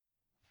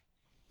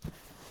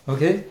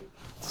Okay,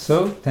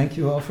 so thank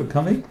you all for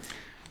coming.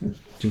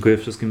 Dziękuję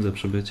wszystkim za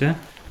przybycie.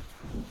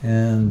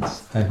 And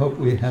I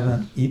hope we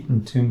haven't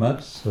eaten too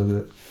much so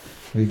that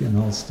we can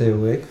all stay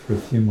awake for a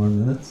few more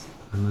minutes.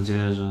 Mam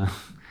nadzieję, że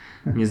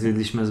nie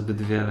zjedliśmy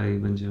zbyt wiele i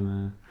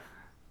będziemy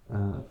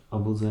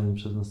obudzeni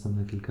przez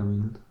następne kilka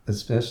minut.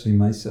 Especially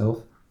myself.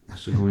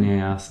 Szczególnie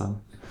ja sam.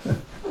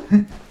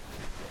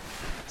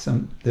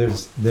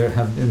 There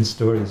have been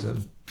stories of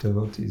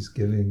devotees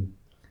giving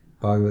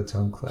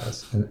Bhagavatam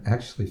class and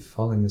actually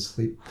falling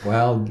asleep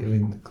while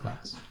giving the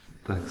class.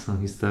 Tak,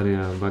 są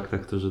historie o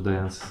baktach, którzy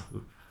dając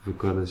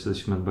wykładać ze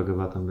Śmad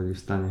Bhagavatam byli w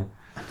stanie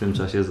w tym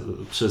czasie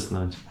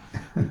przysnąć.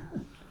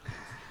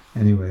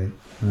 Anyway,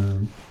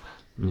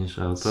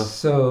 Mniejsza o to.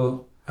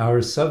 so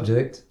our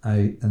subject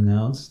I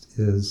announced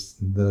is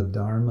the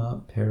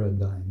Dharma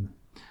paradigm.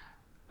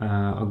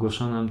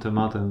 Ogłoszonym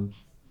tematem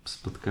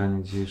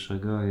spotkania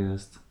dzisiejszego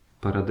jest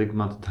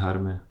paradygmat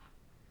dharmy.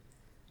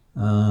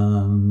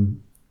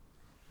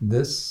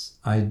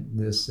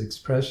 This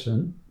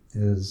expression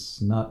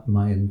is not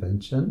my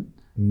invention,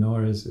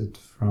 nor is it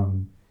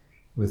from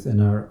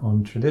within our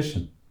own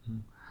tradition.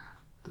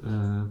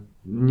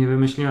 Nie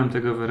wymyśliłem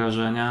tego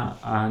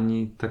wyrażenia,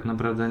 ani tak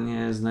naprawdę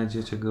nie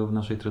znajdziecie go w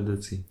naszej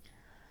tradycji.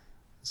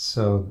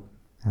 So,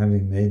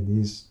 having made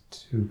these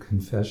two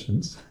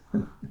confessions,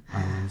 A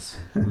więc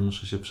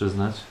muszę się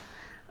przyznać.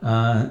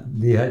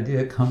 the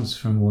idea comes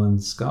from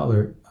one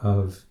scholar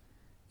of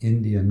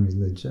Indian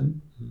religion.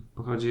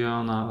 Pochodzi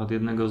ona od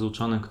jednego z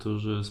uczonych,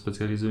 którzy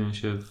specjalizują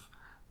się w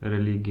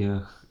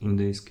religiach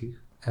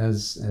indyjskich.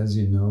 As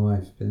you know,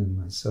 I've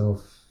been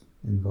myself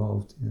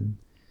involved in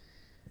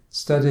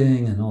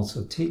studying and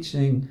also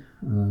teaching,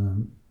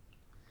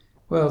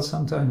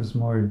 sometimes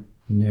more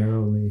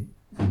narrowly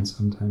and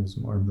sometimes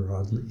more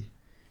broadly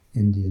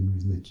Indian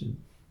religion.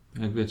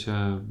 Jak wiecie,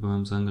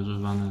 byłem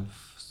zaangażowany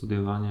w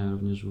studiowanie,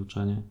 również w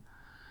uczenie.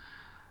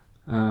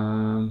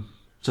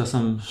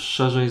 Czasem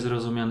szerzej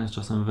zrozumianych,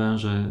 czasem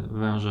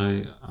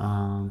wężej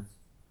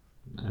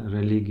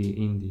religii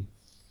Indii.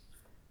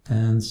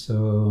 And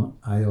so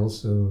I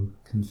also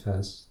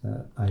confess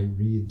that I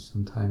read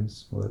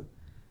sometimes what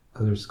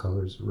other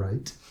scholars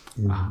write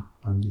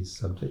on these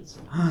subjects.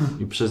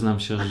 I przyznam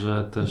się,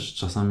 że też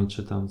czasami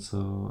czytam,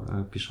 co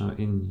piszą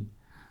inni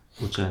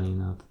uczeni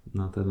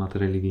na tematy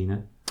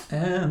religijne.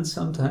 And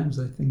sometimes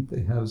I think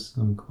they have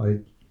some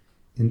quite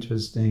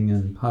interesting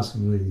and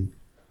possibly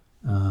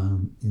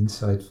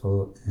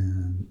insightful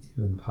and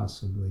even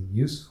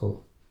possibly useful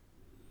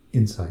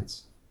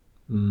insights.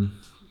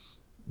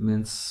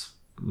 Więc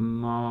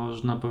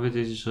można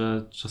powiedzieć,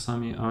 że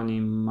czasami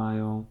oni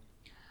mają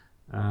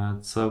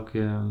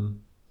całkiem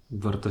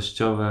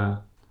wartościowe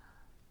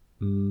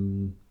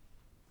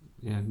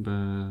jakby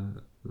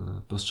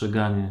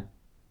postrzeganie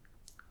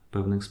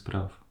pewnych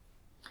spraw.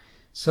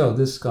 So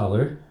this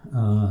scholar,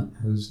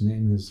 whose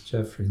name is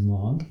Jeffrey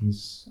Long,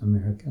 he's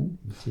American.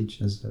 He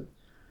teaches at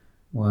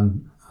one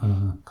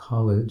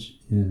college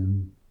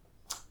in,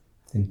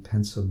 I think,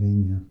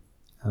 Pennsylvania.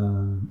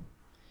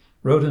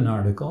 Wrote an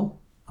article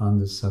on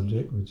the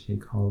subject, which he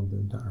called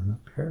the Dharma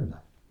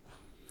paradigm.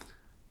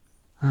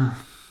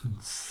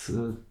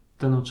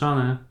 Ten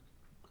uczony,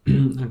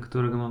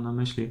 którego mam na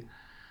myśli,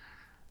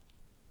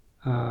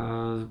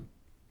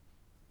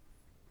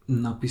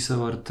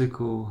 napisał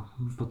artykuł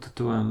pod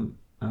tytułem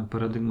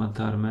Paradygmat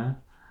Dharmy.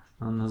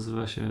 On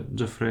nazywa się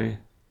Jeffrey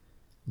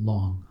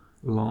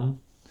Long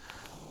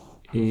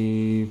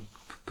i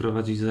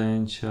prowadzi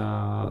zajęcia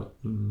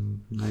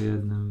na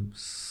jednym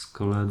z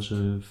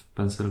kolleży w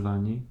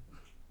Pensylwanii.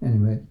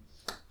 Anyway,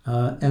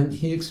 and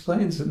he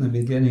explains in the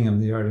beginning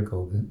of the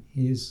article that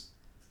he's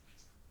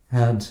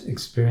had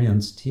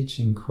experience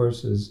teaching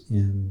courses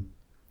in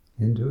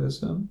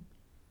Hinduism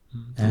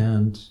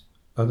and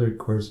other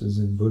courses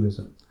in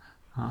Buddhism.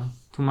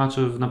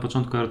 Tłumaczy na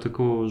początku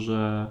artykułu,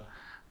 że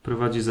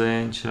prowadzi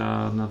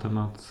zajęcia na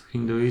temat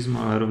hinduizmu,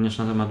 ale również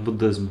na temat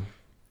buddyzmu.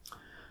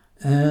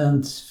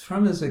 And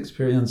from his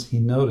experience he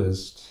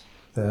noticed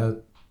that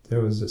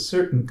there was a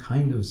certain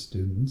kind of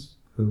students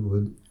who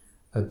would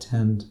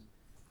attend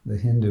the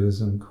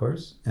Hinduism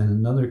course and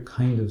another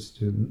kind of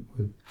student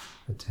would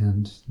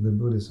attend the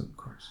Buddhism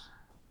course.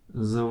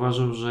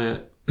 Zauważył,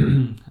 że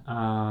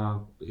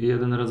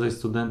jeden rodzaj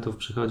studentów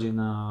przychodzi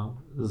na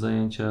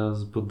zajęcia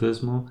z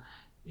buddyzmu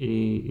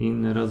i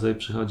inny rodzaj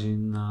przychodzi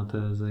na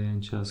te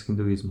zajęcia z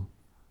hinduizmu.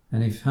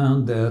 And he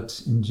found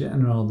that in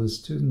general the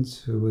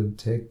students who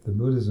would take the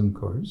Buddhism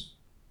course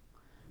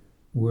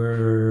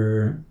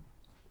were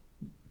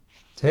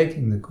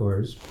taking the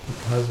course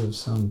because of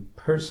some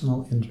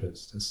personal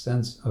interest, a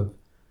sense of,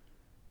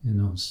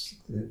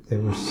 they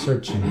were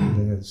searching,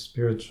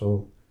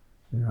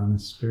 they're on a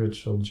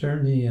spiritual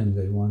journey and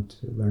they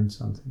want to learn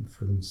something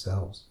for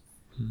themselves.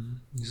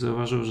 I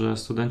zauważył, że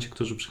studenci,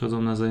 którzy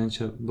przychodzą na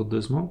zajęcia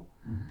buddyzmu,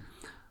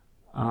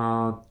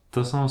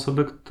 to są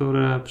osoby,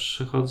 które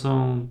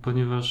przychodzą,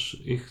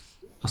 ponieważ ich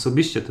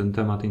osobiście ten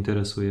temat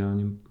interesuje.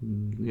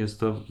 Jest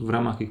to w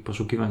ramach ich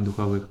poszukiwań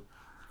duchowych.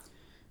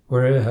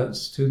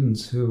 Whereas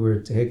students who were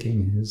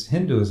taking his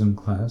Hinduism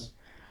class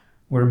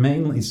were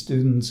mainly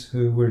students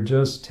who were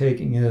just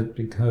taking it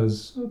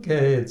because,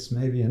 okay, it's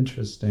maybe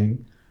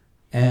interesting,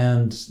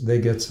 and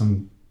they get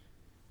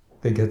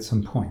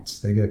some points,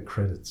 they get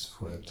credits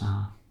for it.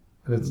 Aha.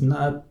 But it's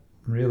not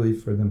really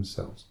for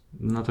themselves.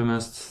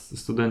 Natomiast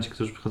studenci,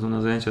 którzy przychodzą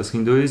na zajęcia z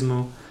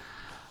hinduizmu,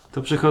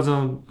 to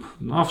przychodzą,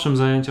 no owszem,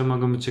 zajęcia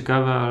mogą być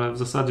ciekawe, ale w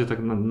zasadzie tak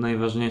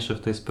najważniejsze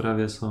w tej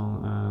sprawie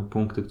są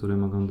punkty, które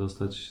mogą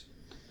dostać,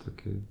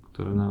 takie,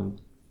 które nam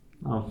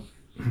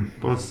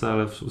w Polsce,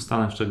 ale w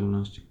Stanach w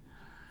szczególności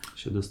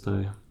się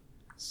dostaje.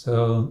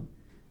 So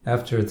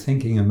after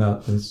thinking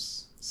about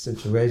this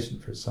situation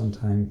for some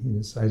time, he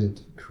decided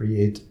to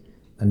create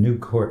a new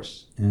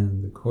course,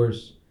 and the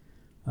course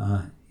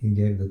he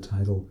gave the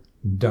title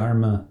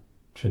Dharma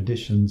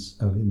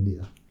Traditions of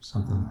India,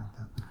 something like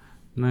that.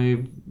 No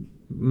i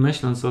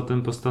myśląc o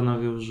tym,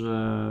 postanowił,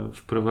 że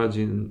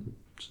wprowadzi,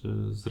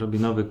 czy zrobi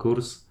nowy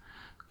kurs,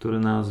 który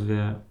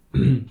nazwie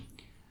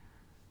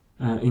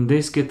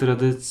Indyjskie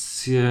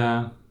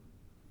tradycje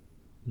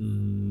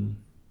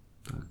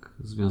tak,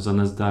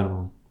 związane z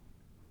dharmą.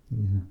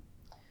 Yeah.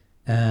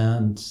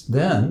 And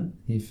then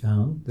he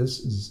found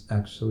this is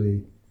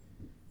actually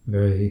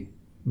very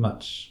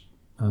much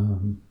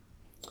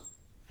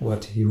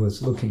what he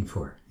was looking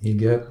for.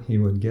 He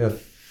would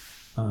get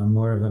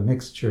more of a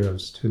mixture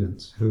of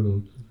students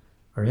who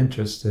are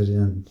interested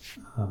in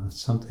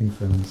something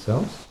for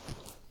themselves.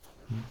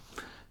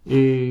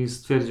 I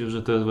stwierdził,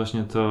 że to jest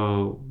właśnie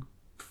to,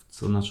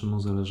 co na czym mu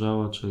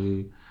zależało,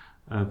 czyli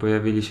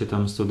pojawili się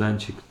tam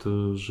studenci,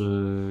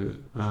 którzy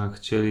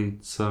chcieli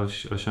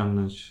coś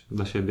osiągnąć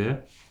dla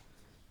siebie.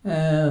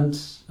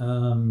 And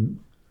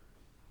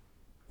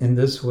in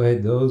this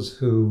way,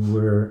 those who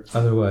were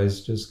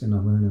otherwise just going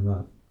to learn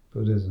about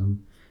Buddhism,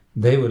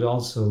 they would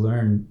also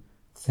learn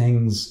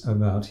things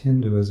about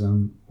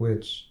Hinduism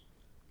which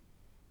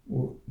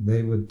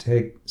they would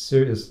take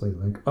seriously,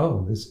 like,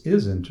 oh, this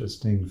is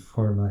interesting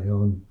for my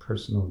own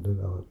personal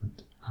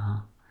development.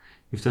 Aha.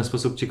 I w ten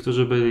sposób ci,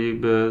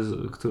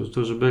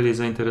 którzy byli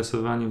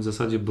zainteresowani w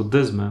zasadzie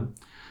buddyzmem,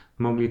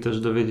 mogli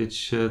też dowiedzieć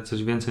się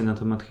coś więcej na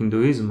temat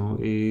hinduizmu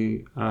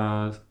i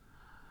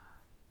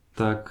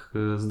tak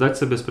zdać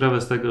sobie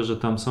sprawę z tego, że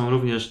tam są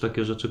również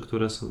takie rzeczy,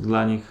 które są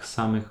dla nich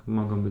samych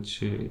mogą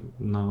być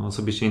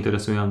osobiście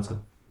interesujące.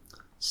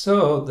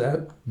 So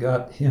that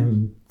got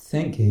him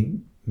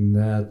thinking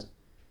that,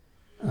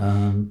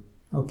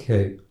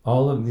 okay,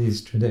 all of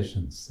these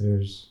traditions,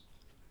 there's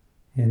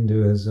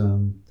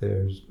Hinduism,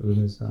 there's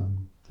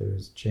Buddhism,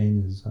 there's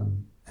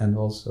Jainism, and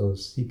also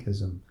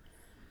Sikhism.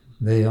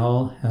 They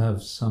all have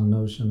some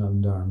notion of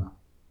dharma.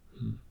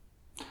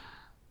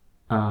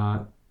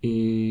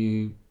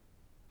 I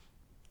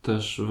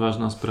też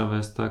ważna sprawa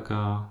jest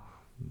taka,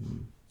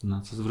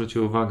 na co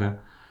zwrócił uwagę,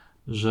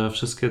 że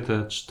wszystkie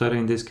te 4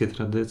 indyjskie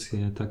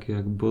tradycje, takie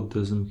jak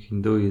buddyzm,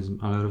 hinduizm,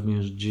 ale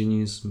również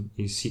dżinizm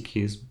i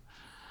sikhizm,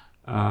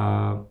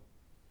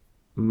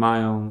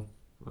 mają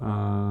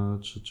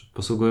czy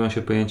posługują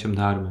się pojęciem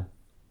dharmy.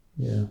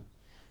 Yeah.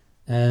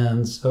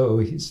 And so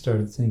he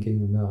started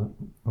thinking about,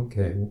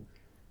 okay,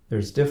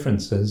 there's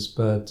differences,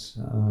 but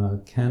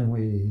can we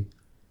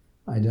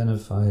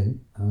identify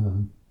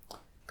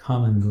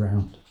common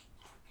ground?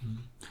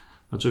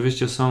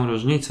 Oczywiście są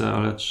różnice,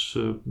 ale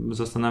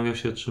zastanawiał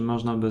się, czy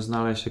można by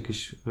znaleźć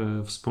jakiś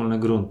wspólny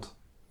grunt.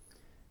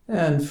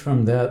 And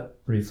from that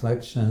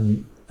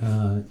reflection,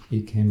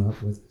 he came up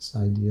with this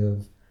idea of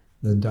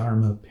the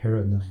Dharma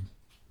paradigm.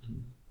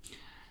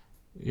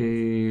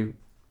 I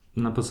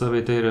na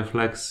podstawie tej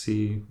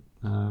refleksji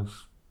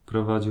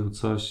wprowadził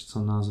coś,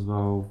 co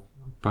nazwał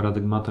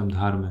paradygmatem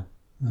dharmy.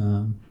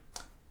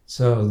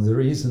 So the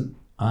reason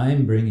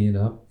I'm bringing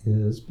it up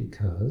is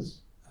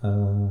because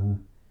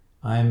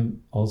I'm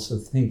also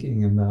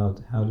thinking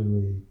about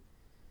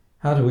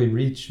how do we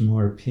reach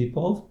more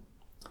people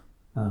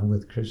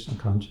with Krishna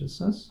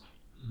consciousness.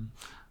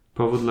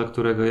 Powód, dla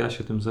którego ja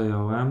się tym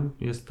zająłem,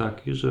 jest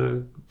taki,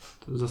 że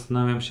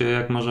zastanawiam się,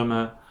 jak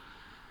możemy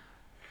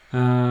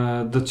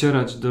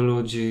docierać do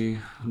ludzi,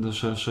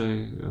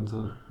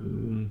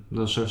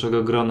 do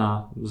szerszego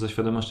grona ze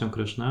świadomością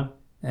Kryszny.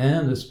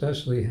 And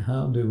especially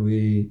how do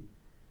we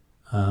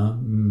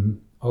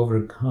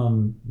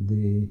overcome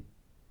the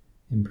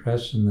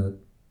impression that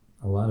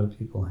a lot of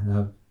people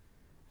have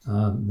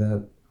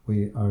that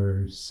we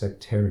are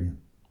sectarian.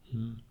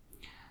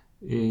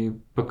 I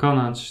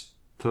pokonać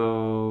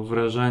to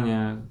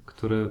wrażenie,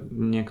 które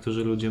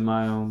niektórzy ludzie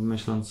mają,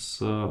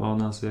 myśląc o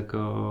nas jako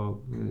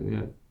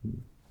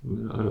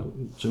o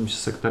czymś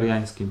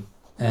sektariańskim,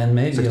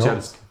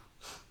 sekciarskim.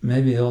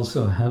 Maybe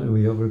also how do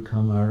we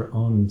overcome our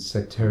own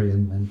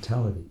sectarian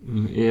mentality?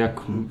 I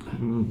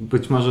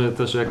być może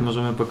też jak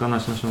możemy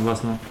pokonać naszą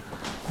własną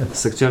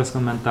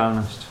sekciarską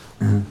mentalność.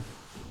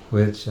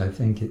 Which I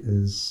think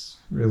is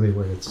really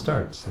where it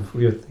starts. If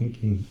we are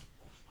thinking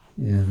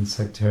in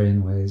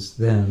sectarian ways,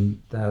 then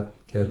that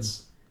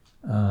gets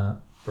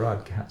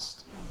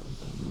broadcast.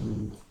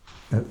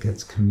 That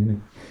gets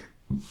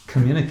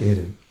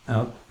communicated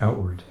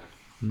outward.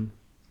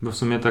 Bo w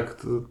sumie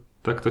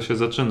tak to się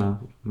zaczyna.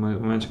 W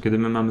momencie, kiedy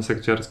my mamy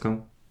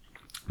sekciarską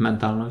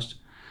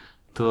mentalność,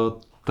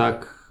 to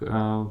tak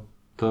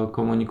to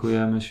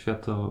komunikujemy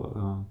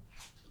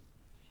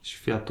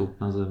światu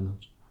na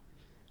zewnątrz.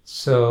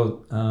 So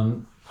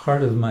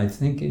part of my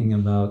thinking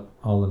about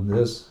all of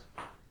this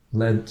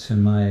led to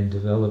my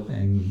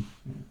developing,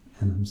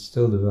 and I'm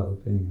still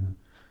developing,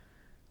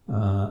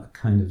 a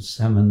kind of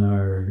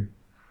seminar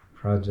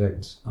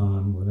project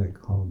on what I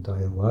call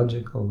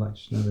dialogical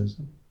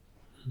Vaishnavism.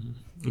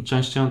 I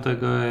częścią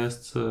tego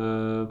jest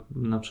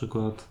na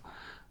przykład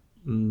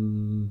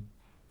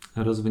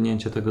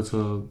rozwinięcie tego,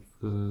 co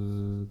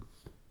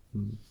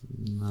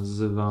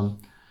nazywam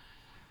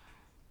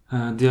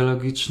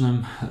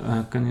dialogicznym.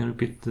 Can you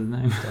repeat the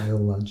name?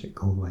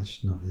 Dialogical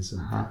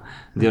Vaishnavism.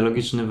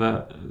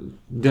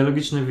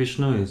 Dialogiczny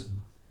wisznuizm.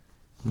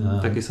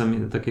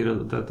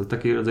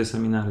 Taki rodzaj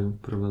seminarium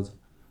prowadzę.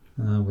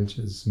 Which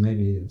is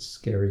maybe a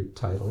scary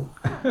title.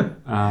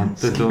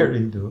 Tytuł, Scary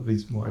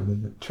devotees more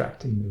than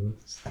attracting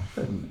devotees.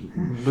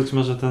 być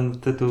może ten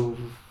tytuł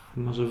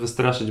może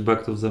wystraszyć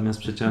baktów zamiast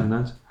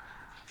przyciągnąć.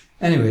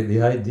 Anyway,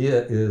 the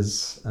idea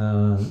is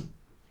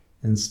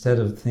instead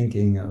of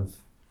thinking of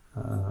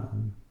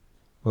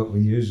what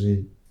we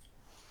usually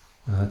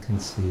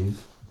conceive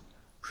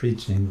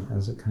preaching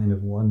as a kind of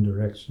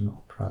one-directional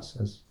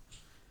process,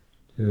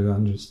 to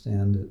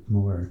understand it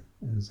more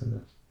as a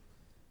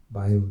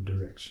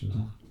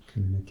biodirectional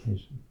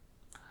communication.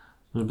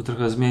 Żeby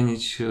trochę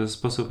zmienić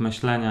sposób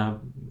myślenia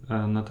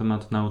na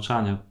temat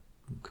nauczania,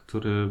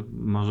 który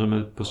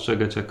możemy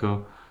postrzegać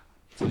jako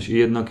coś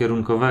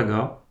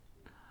jednokierunkowego,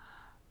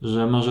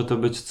 że może to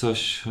być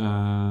coś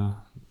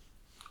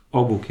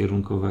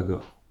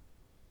obukierunkowego.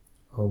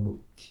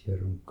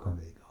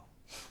 Obukierunkowego.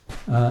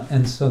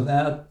 And so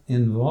that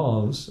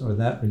involves, or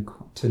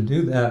to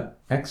do that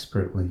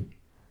expertly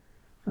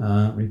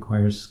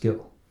requires skill.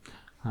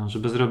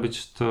 Żeby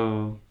zrobić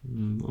to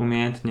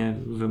umiejętnie,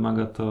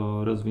 wymaga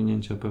to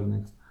rozwinięcia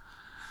pewnych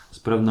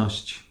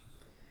sprawności.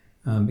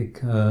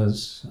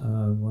 Because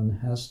one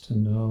has to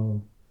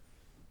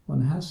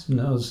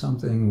know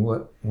something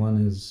what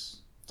one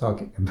is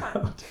talking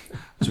about.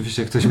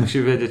 Oczywiście ktoś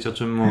musi wiedzieć, o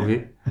czym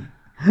mówi.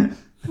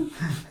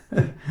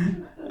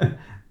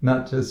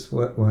 Not just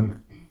what one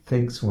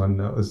thinks one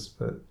knows,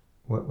 but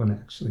what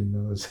one actually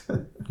knows.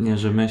 Nie,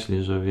 że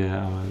myśli, że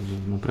wie, ale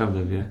że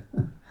naprawdę wie.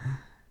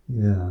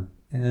 Yeah.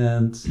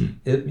 And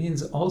it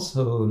means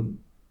also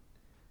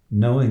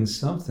knowing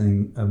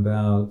something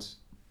about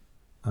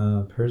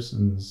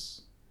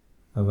persons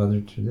of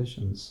other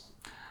traditions.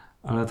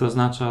 Ale to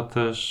oznacza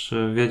też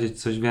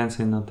wiedzieć coś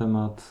więcej na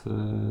temat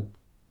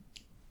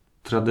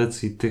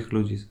tradycji tych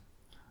ludzi.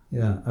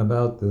 Yeah,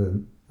 about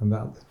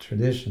the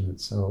tradition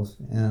itself,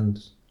 and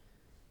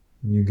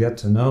you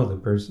get to know the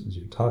persons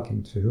you're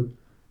talking to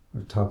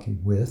or talking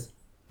with.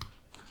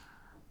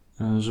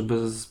 Żeby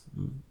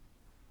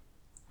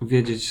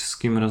wiedzieć, z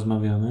kim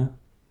rozmawiamy.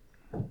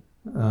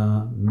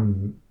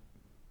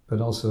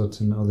 But also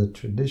to know the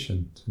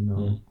tradition, to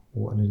know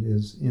what it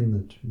is in the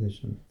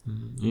tradition.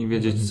 I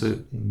wiedzieć,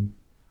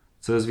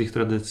 co jest w ich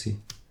tradycji.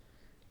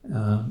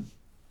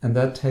 And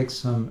that takes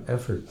some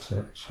effort to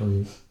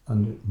actually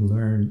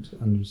learn to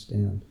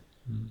understand.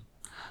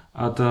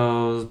 A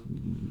to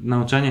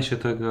nauczenie się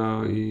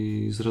tego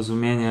i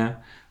zrozumienie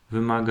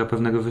wymaga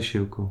pewnego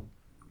wysiłku.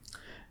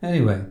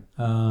 Anyway,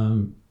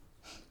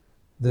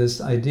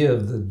 this idea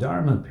of the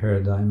Dharma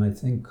paradigm, I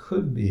think,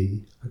 could be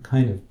a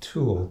kind of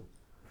tool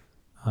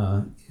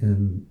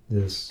in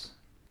this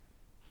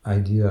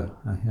idea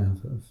I have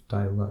of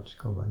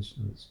dialogical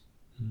Vaishnavism.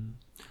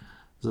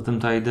 Zatem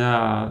ta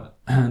idea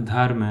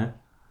dharmy,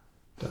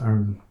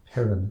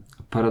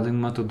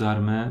 paradygmatu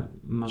dharmy,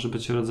 może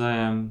być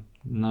rodzajem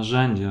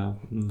narzędzia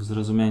w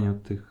zrozumieniu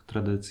tych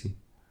tradycji.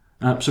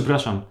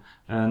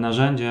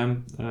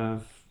 Narzędziem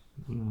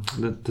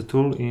the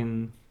tool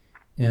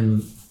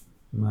in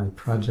my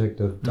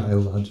project of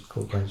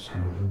dialogical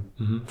Vaishnavism.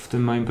 W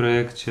tym moim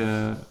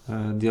projekcie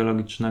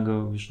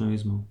dialogicznego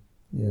wisznuizmu.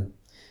 Yeah.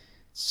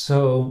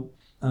 So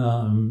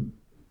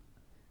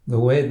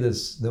the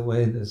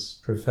way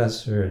this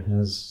professor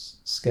has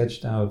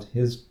sketched out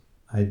his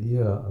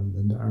idea of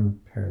the Dharma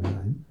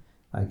paradigm,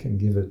 I can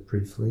give it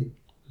briefly.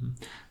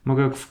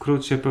 Mogę w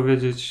skrócie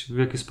powiedzieć, w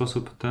jaki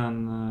sposób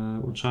ten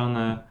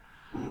uczony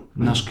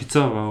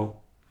naszkicował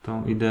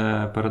tą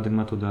ideę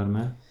paradygmatu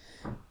dharmy.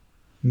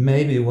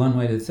 Maybe one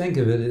way to think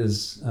of it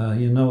is,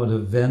 you know what a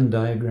Venn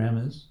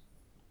diagram is?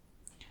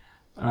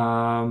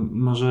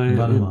 Może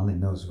Vanamali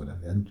knows what a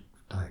Venn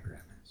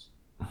diagram is.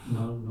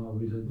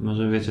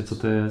 Może wiecie, co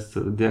to jest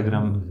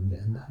diagram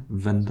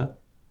Venda?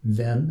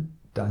 Venn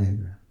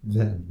diagram.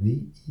 Venn.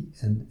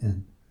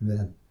 V-E-N-N.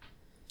 Venn.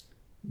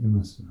 You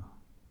must know.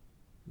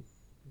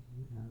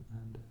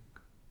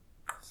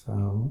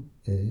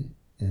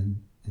 V-E-N-N.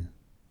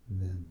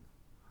 Venn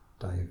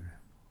diagram.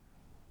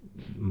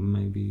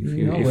 Maybe if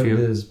you know what it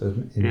is, but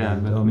you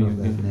don't know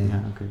that name.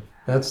 Yeah, okay.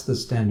 That's the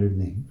standard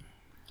name.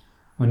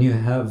 When you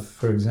have,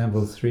 for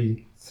example,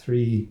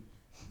 three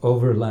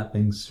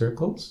overlapping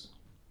circles,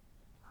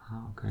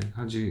 Okay.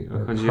 Chodzi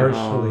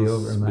partially o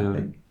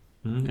overlapping.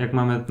 Jak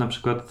mamy na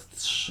przykład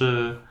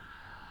 3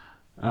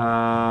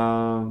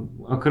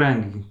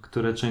 okręgi,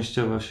 które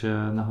częściowo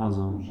się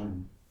nachodzą.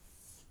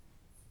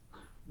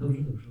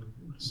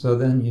 So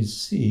then you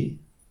see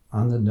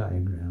on the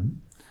diagram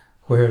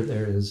where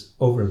there is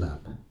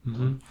overlap.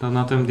 To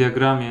na tym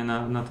diagramie,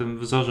 na tym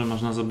wzorze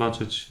można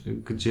zobaczyć,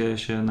 gdzie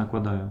się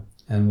nakładają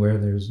And where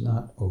there's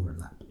not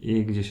overlap.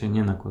 i gdzie się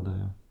nie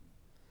nakładają.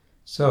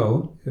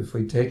 So, if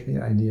we take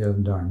the idea of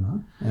Dharma,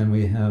 and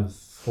we have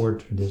 4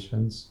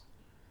 traditions,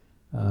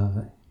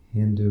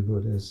 Hindu,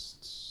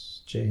 Buddhist,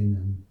 Jain,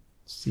 and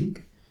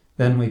Sikh,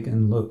 then we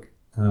can look,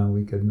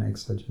 we could make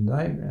such a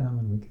diagram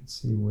and we could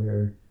see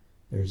where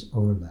there's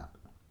overlap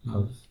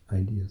of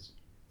ideas.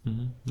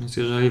 Więc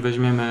jeżeli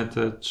weźmiemy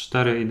te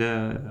 4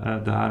 idee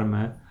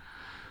dharmy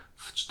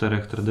w 4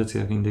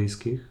 tradycjach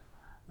indyjskich,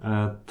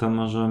 to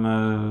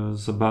możemy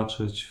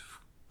zobaczyć, w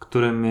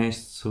którym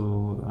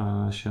miejscu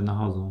się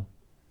nachodzą.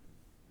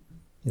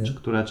 Yeah. Czy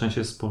która część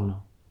jest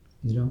wspólna.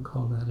 You don't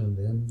call that a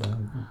Venn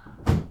diagram?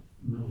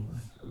 No.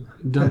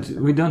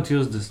 We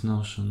don't use this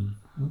notion,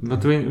 Okay.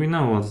 but we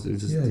know what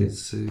it's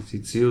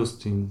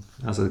used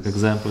as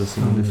examples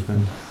in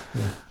different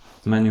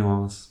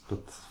manuals.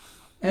 But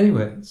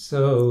Anyway,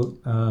 so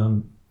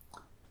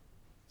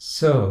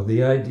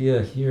the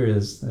idea here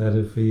is that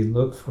if we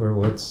look for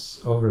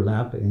what's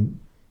overlapping,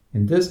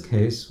 in this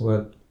case,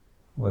 what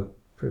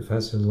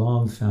Professor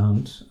Long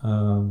found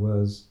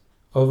was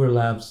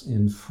overlaps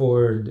in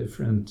 4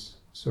 different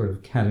sort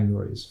of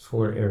categories,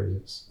 4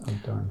 areas of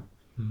Dharma.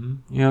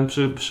 I on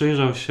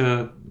przyjrzał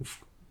się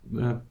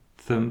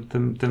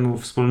temu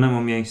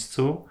wspólnemu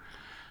miejscu,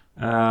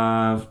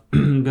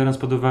 biorąc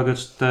pod uwagę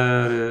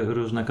 4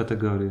 różne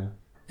kategorie.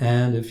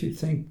 And if you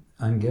think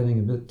I'm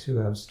getting a bit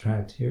too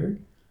abstract here,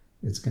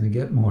 it's going to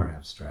get more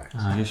abstract.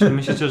 Jeśli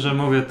myślicie, że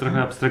mówię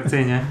trochę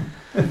abstrakcyjnie,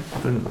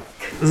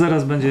 to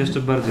zaraz będzie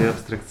jeszcze bardziej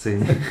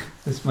abstrakcyjnie.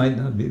 This might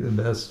not be the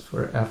best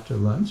for after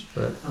lunch,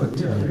 but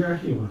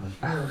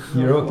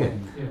you're okay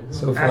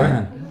so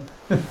far.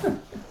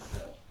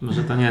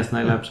 Może to nie jest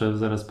najlepsze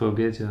zaraz po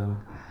obiedzie, ale...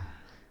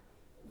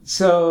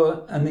 So,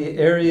 in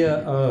the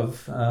area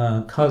of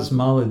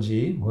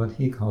cosmology, what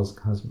he calls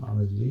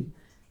cosmology,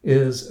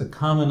 is a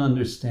common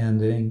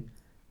understanding,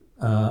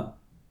 a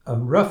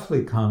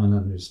roughly common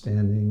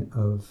understanding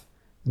of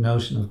the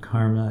notion of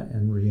karma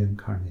and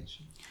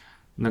reincarnation.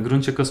 Na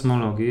gruncie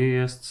kosmologii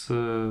jest,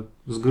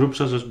 z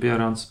grubsza rzecz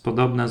biorąc,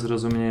 podobne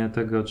zrozumienie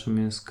tego, czym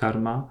jest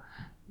karma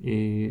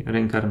i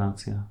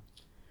reinkarnacja.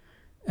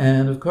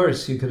 And of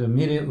course, you could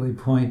immediately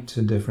point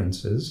to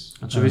differences.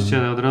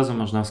 Oczywiście od razu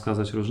można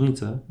wskazać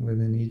różnice.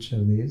 Within each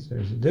of these,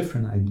 there's a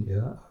different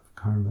idea of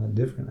karma, a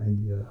different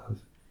idea of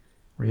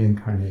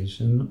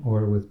reincarnation,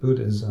 or with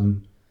Buddhism,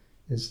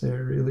 is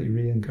there really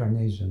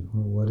reincarnation,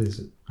 or what is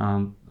it?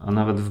 A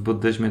nawet w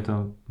buddyzmie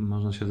to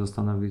można się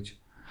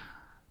zastanowić,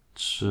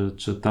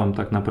 czy tam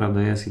tak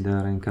naprawdę jest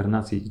idea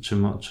reinkarnacji i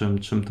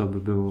czym to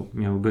by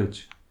miało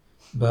być.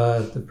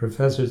 But the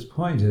professor's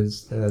point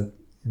is that,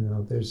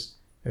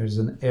 there's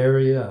an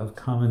area of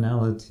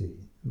commonality.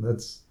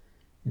 Let's,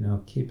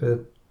 keep it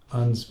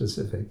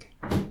unspecific,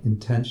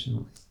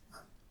 intentionally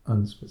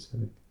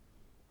unspecific.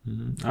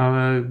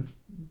 Ale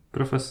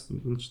profesor,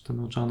 czy ten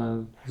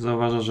uczony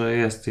zauważa, że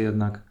jest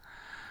jednak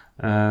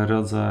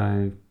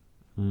rodzaj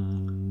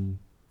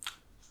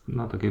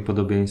takiego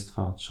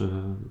podobieństwa, czy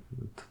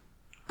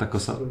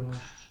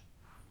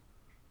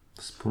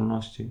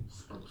wspólności.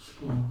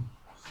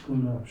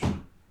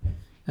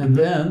 And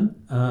then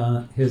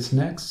his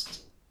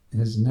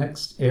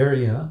next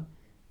area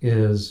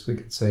is, we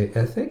could say,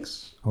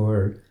 ethics,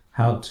 or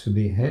how to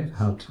behave,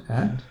 how to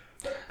act.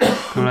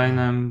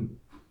 Kolejnym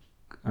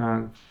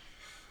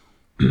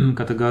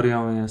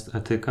kategorią jest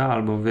etyka,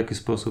 albo w jaki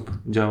sposób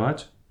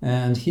działać.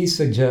 And he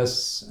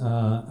suggests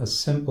a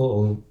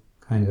simple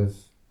kind of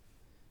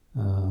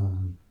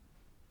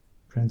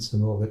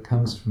principle that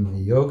comes from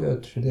the yoga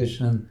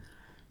tradition,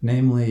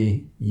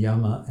 namely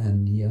yama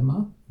and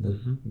niyama,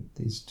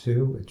 these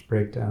 2, which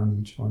break down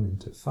each one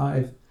into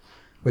 5,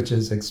 which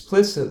is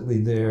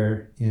explicitly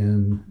there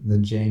in the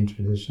Jain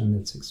tradition.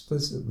 It's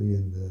explicitly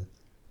in the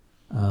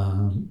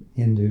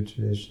Hindu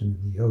tradition,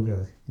 the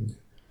yoga Hindu.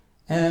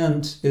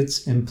 And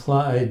it's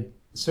implied,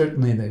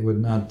 certainly they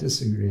would not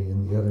disagree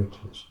in the other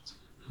traditions.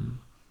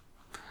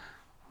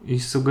 I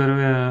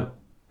sugeruję,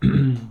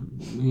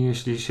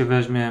 jeśli się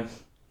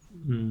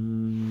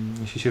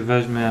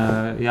weźmie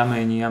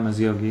jamę i niyamę z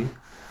jogi,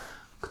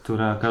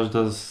 która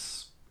każda z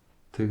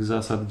tych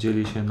zasad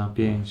dzieli się na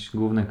 5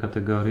 głównych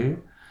kategorii,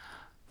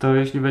 to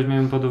jeśli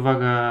weźmiemy pod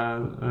uwagę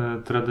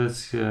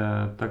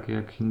tradycje takie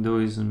jak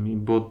hinduizm i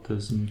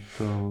buddyzm,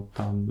 to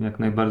tam jak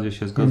najbardziej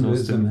się zgodzą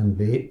z tym.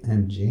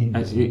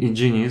 I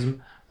dżinizm,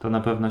 to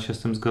na pewno się z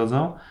tym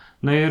zgodzą.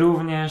 No i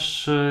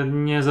również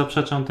nie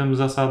zaprzeczą tym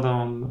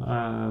zasadom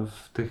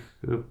w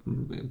tych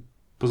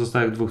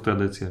pozostałych 2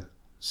 tradycjach.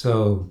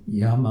 So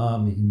yama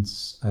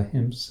means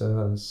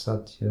ahimsa,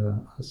 satya,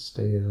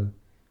 asteya,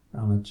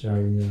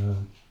 brahmacharya,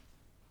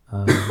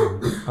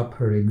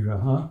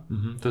 aparigraha.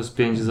 To jest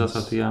 5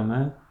 zasad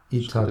jamy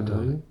i tak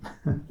dalej.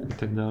 I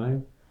tak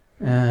dalej.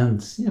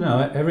 And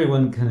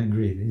everyone can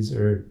agree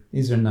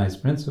these are nice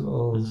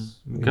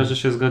principles. Każdy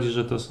się zgodzi,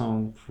 że to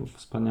są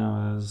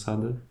wspaniałe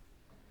zasady.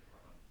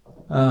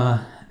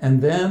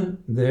 And then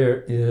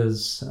there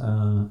is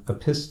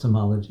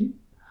epistemology.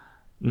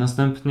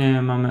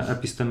 Następnie mamy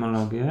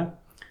epistemologię.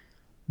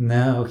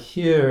 Now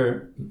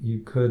here you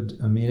could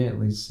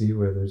immediately see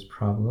where there's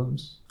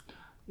problems.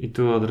 I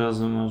tu od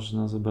razu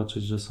można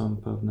zobaczyć, że są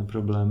pewne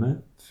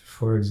problemy.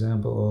 For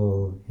example,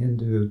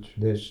 Hindu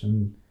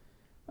tradition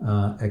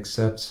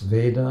accepts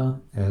Veda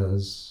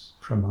as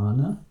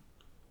pramana.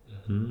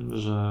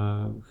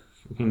 Że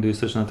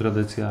hinduistyczna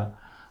tradycja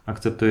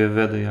akceptuje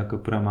Vedy jako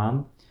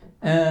praman.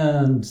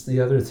 And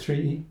the other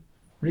three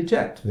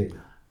reject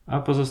Veda. A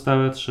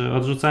pozostałe 3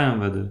 odrzucają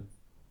Vedy.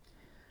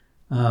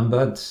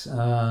 But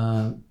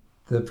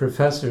the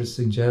professor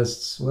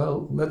suggests,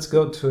 well, let's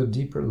go to a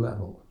deeper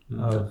level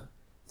of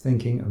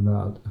thinking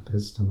about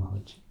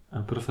epistemology.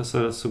 A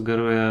profesor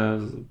sugeruje,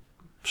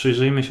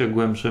 przyjrzyjmy się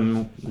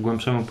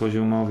głębszemu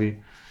poziomowi,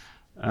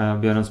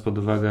 biorąc pod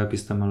uwagę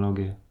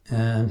epistemologię.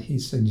 And he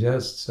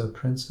suggests a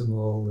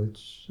principle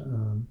which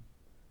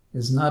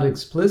is not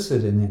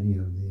explicit in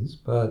any of these,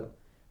 but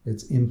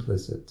it's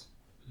implicit.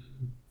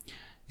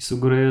 I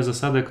sugeruje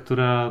zasadę,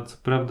 która co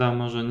prawda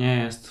może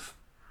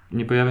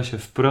nie pojawia się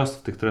wprost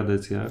w tych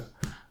tradycjach,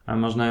 a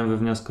można ją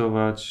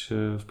wywnioskować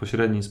w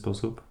pośredni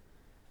sposób.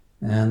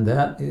 And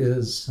that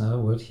is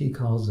what he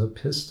calls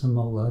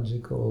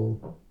epistemological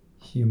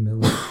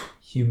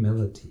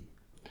humility.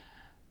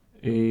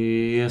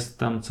 I jest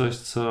tam coś,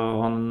 co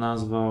on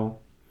nazwał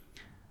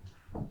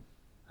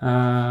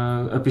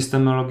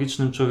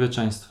epistemologicznym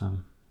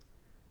człowieczeństwem.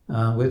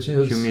 Which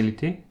is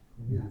Humility?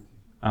 Yeah.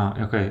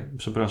 Okej,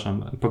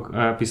 przepraszam.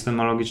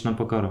 Epistemologiczną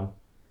pokorą.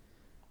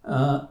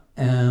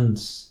 And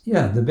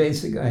yeah, the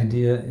basic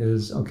idea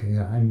is,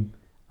 okay,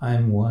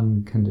 I'm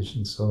one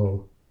conditioned soul.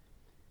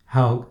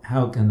 How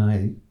can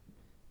I,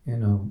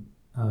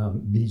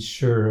 be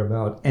sure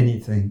about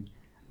anything?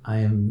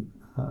 I am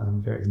a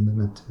very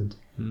limited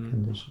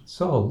conditioned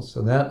soul.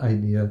 So that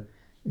idea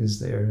is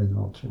there in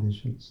all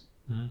traditions.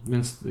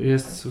 Więc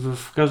jest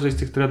w każdej z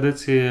tych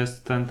tradycji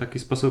jest ten taki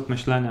sposób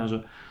myślenia,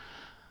 że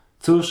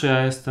cóż,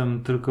 ja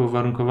jestem tylko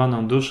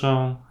uwarunkowaną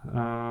duszą,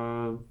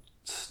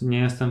 nie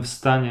jestem w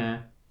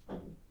stanie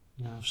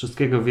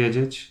wszystkiego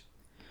wiedzieć,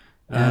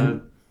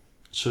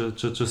 czy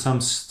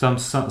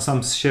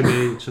sam z siebie,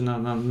 czy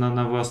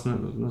na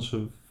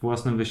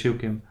własnym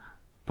wysiłkiem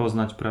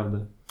poznać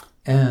prawdę.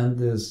 And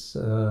this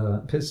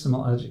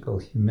epistemological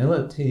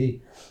humility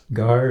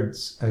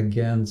guards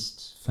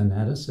against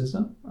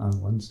fanaticism on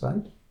one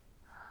side.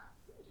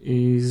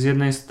 I z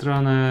jednej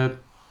strony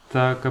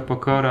taka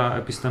pokora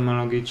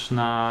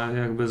epistemologiczna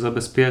jakby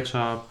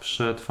zabezpiecza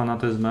przed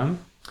fanatyzmem.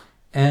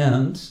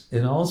 And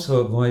it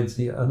also avoids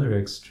the other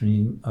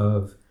extreme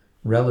of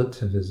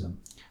relativism.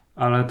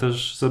 Ale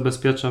też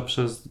zabezpiecza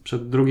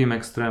przed drugim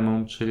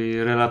ekstremum,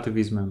 czyli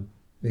relatywizmem.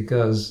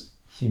 Because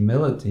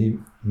humility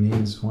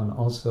means one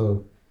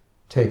also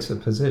takes a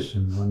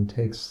position. One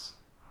takes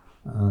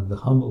the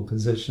humble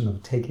position of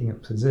taking a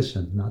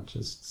position, not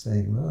just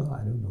saying, well, I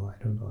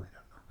don't know.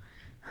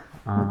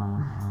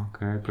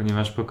 Okej.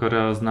 Ponieważ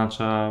pokora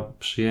oznacza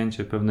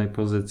przyjęcie pewnej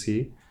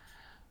pozycji,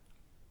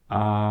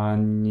 a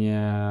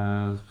nie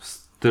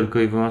tylko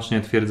i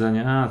wyłącznie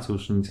twierdzenie,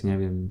 cóż, nic nie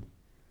wiem.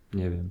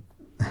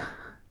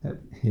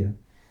 Yeah.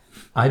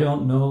 I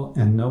don't know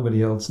and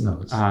nobody else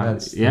knows.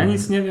 Ja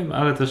nic nie wiem,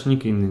 ale też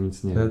nikt inny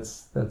nic nie wie.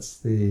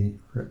 That's the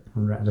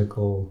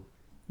radical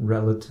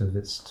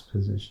relativist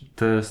position.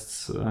 To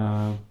jest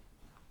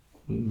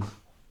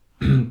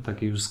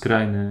taki już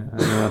skrajny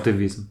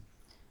relatywizm.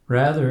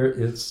 Rather,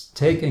 it's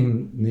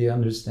taking the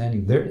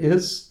understanding there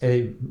is a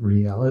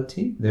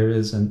reality, there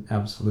is an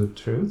absolute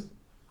truth.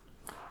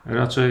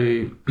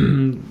 Raczej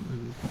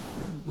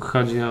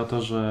chodzi o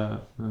to, że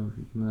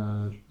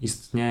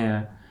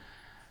istnieje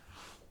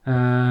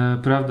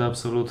prawda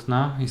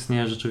absolutna,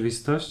 istnieje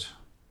rzeczywistość.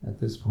 At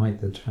this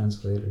point, the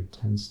translator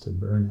tends to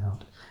burn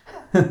out.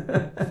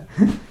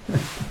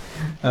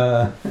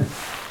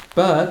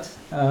 But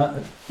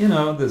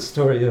the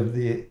story of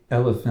the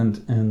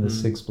elephant and the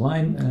 6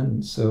 blind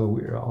men, so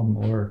we're all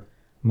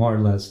more or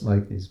less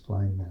like these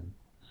blind men.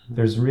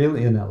 There's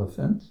really an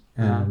elephant,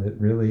 and it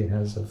really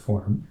has a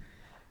form,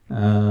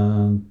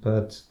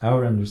 but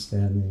our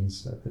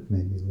understandings of it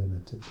may be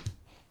limited.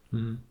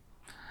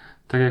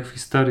 Tak jak w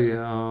historii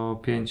o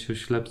 5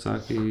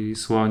 ślepcach i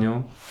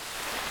słoniu,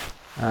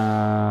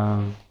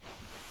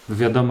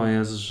 wiadomo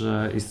jest,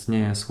 że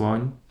istnieje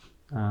słoń,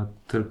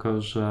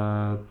 tylko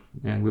że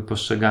jakby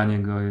postrzeganie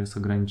go jest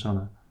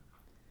ograniczone.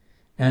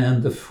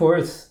 And the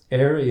 4th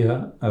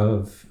area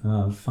of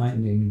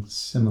finding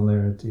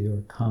similarity or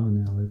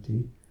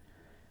commonality.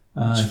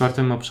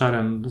 4.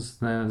 obszarem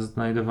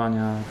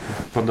znajdowania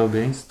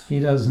podobieństw. He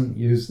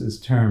doesn't use this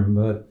term,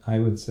 but I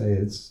would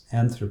say it's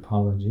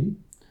anthropology.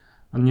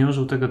 On nie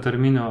użył tego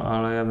terminu,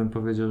 ale ja bym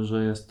powiedział,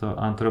 że jest to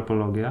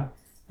antropologia.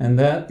 And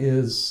that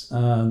is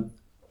an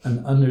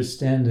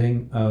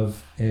understanding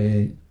of a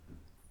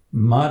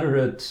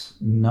moderate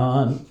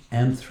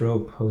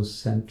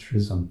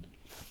non-anthropocentrism.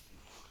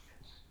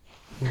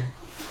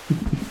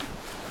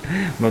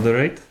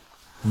 Moderate?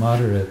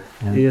 Moderate.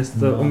 And Jest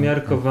to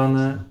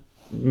non-anthropocentric.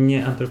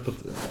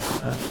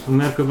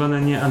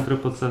 umiarkowany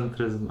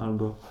nieantropocentryzm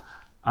albo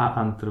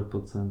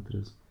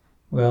aantropocentryzm.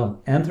 Well,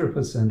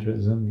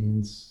 anthropocentrism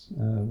means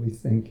we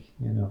think,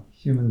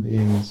 human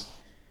beings,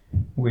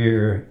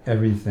 we're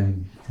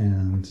everything,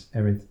 and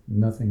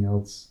nothing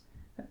else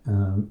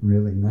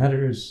really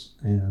matters,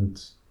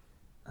 and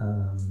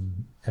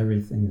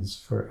everything is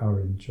for our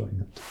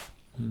enjoyment.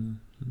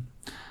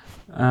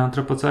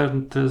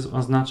 Antropocentryzm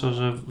oznacza,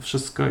 że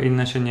wszystko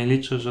inne się nie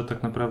liczy, że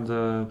tak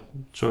naprawdę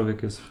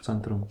człowiek jest w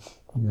centrum.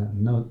 Yeah,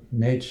 no,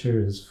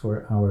 nature is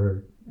for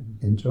our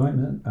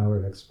enjoyment,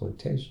 our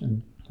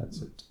exploitation.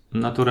 That's it.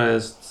 Natura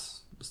jest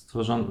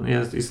stworzona,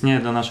 istnieje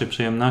dla naszej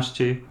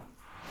przyjemności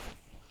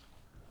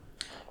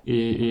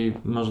i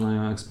można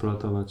ją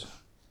eksploatować.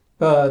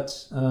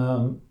 But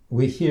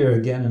we hear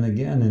again and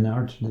again in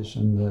our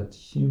tradition that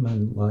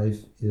human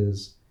life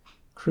is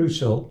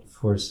crucial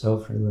for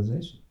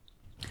self-realization.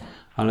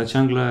 Ale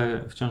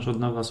wciąż od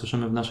nowa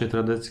słyszymy w naszej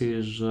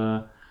tradycji,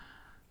 że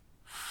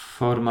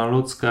forma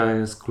ludzka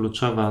jest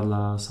kluczowa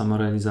dla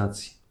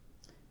samorealizacji.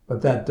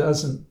 But that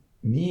doesn't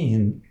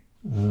mean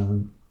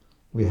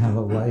we have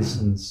a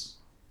license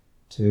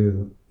to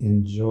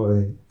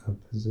enjoy a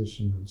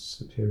position of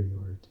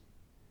superiority.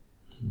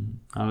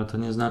 Ale to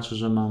nie znaczy,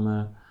 że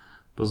mamy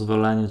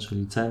pozwolenie czy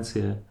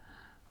licencję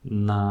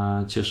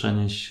na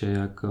cieszenie się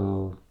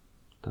jako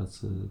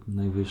tacy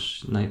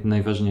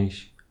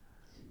najważniejsi.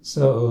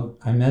 So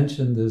I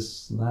mentioned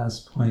this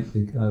last point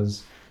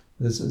because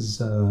this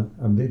is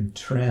a big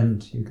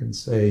trend, you can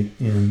say,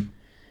 in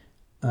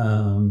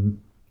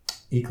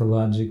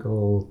ecology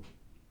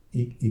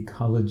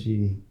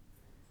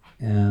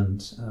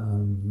and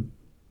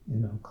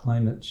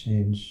climate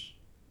change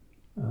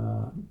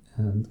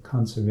and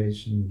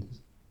conservation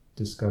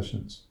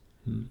discussions.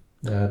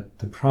 That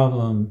the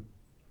problem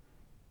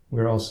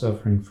we're all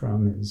suffering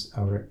from is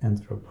our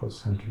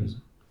anthropocentrism.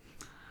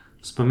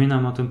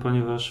 Wspominam o tym,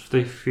 ponieważ w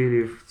tej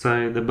chwili w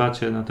całej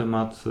debacie na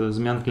temat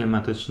zmian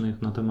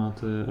klimatycznych, na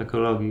temat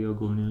ekologii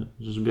ogólnie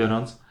rzecz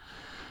biorąc,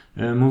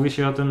 mówi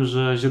się o tym,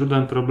 że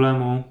źródłem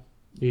problemu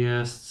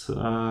jest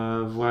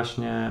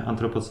właśnie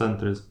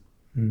antropocentryzm.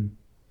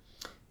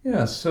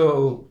 Yeah,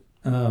 so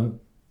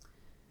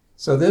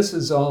this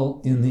is all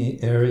in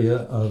the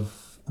area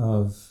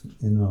of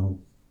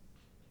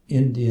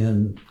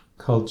Indian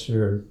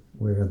culture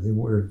where the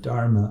word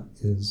dharma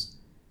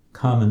is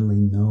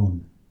commonly known.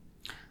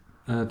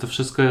 To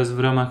wszystko jest w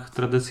ramach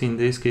tradycji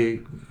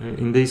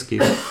indyjskiej,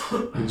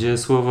 gdzie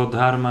słowo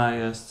dharma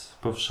jest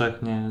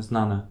powszechnie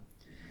znane.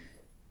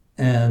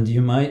 And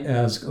you might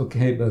ask,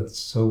 okay, but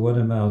so what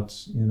about,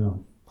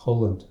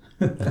 Poland,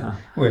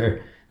 where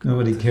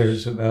nobody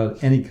cares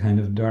about any kind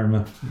of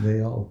dharma.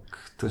 They all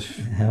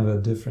have a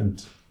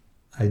different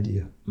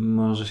idea.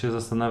 Może się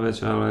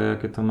zastanawiać, ale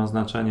jakie to ma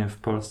znaczenie w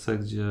Polsce,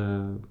 gdzie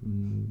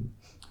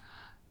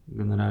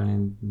generalnie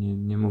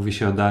nie mówi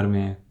się o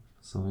dharmie,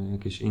 są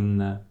jakieś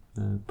inne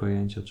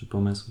pojęcia czy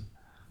pomysły.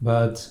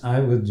 But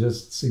I would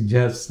just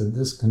suggest that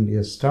this can be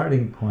a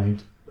starting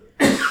point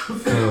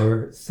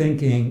for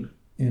thinking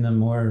in a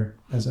more,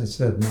 as I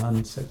said,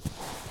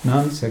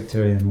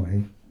 non-sectarian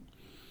way.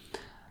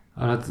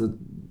 Ale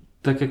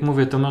tak jak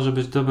mówię, to może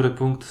być dobry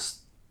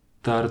punkt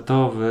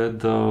startowy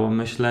do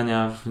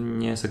myślenia w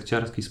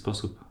niesekciarski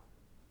sposób.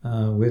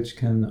 Which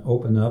can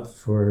open up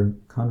for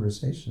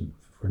conversation,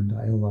 for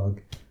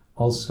dialogue,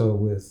 also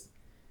with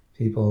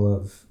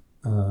people of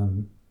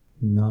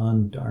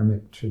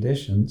non-dharmic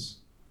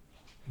traditions.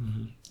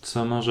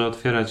 Co może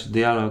otwierać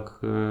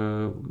dialog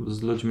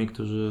z ludźmi,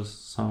 którzy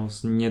są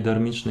z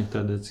niedarmicznych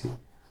tradycji.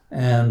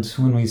 And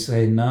when we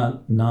say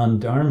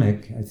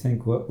non-dharmic, I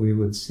think what we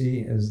would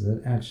see is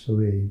that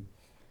actually,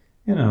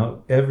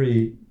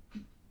 every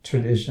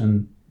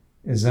tradition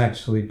is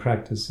actually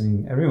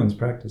everyone's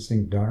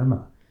practicing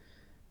dharma.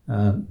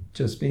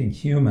 Just being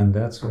human,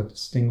 that's what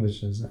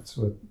distinguishes, that's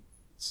what it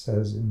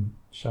says in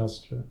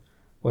Shastra.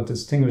 What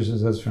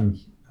distinguishes us from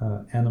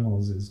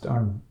animals is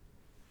dharma.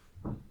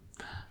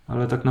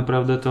 Ale tak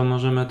naprawdę to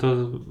możemy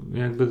to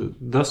jakby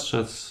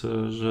dostrzec,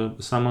 że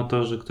samo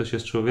to, że ktoś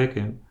jest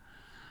człowiekiem,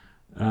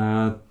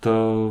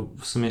 to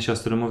w sumie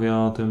siostry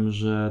mówią o tym,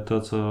 że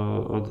to,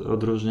 co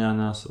odróżnia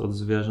nas od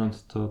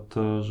zwierząt,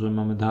 to, że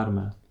mamy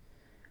dharmę.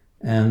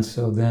 And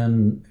so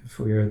then,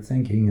 if we are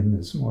thinking in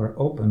this more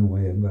open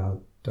way about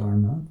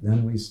dharma,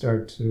 then we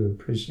start to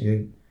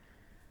appreciate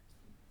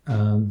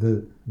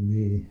the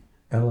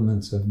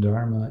elements of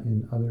dharma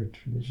in other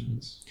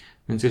traditions.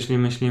 Więc jeśli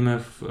myślimy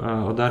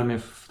o dharmie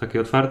w taki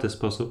otwarty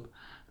sposób,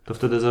 to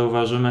wtedy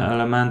zauważymy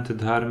elementy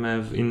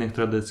dharmy w innych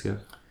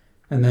tradycjach.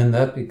 And then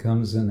that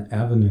becomes an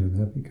avenue,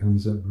 that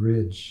becomes a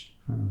bridge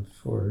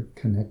for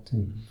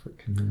connecting, for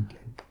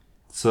communicating.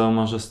 Co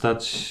może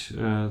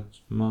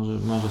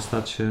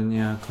stać się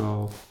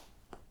niejako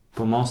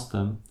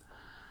pomostem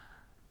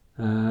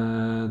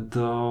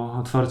do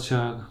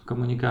otwarcia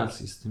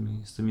komunikacji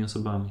z tymi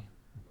osobami.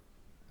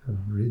 A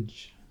bridge.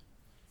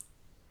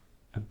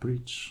 A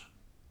bridge.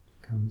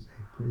 Becomes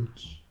a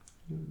bridge.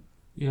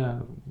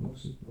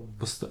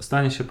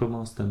 Stanie się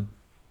pomostem.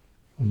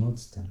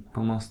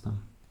 Pomostem.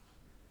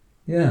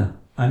 Yeah,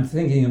 I'm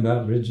thinking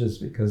about bridges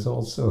because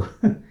also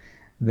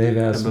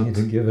they've asked me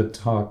to give a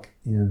talk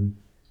in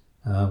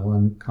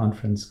one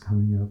conference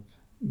coming up,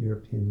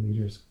 European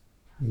Leaders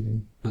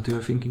Meeting. But you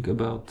are thinking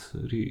about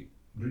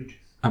Bridges.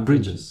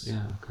 Bridges.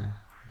 Yeah, okay.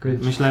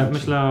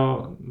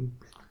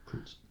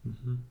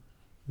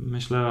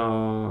 Myślę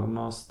o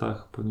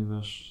mostach,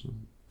 ponieważ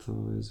to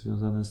jest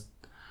związane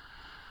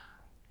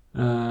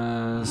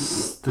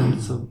z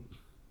tym, co...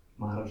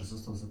 Maharaj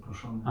został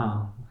zaproszony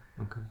na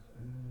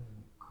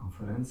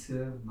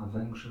konferencję na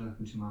Węgrzech,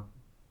 gdzie ma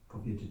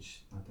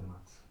powiedzieć na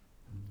temat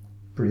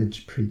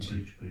bridge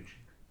preaching.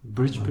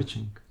 Bridge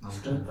preaching.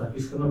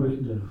 Takich nowych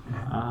liderów.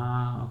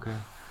 Okej.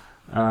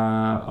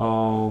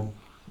 O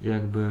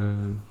jakby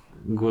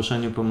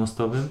głoszeniu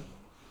pomostowym.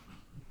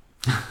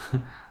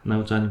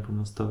 Nauczaniu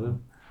pomostowym.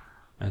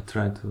 I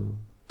try to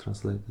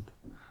translate it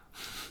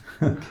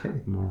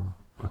more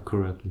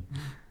accurately.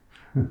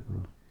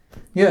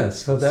 Yeah,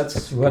 so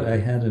that's what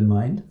I had in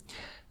mind.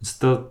 Więc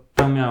to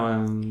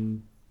miałem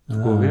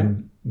w głowie.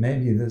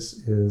 Maybe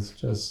this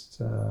is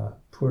just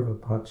Purva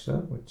Paksha,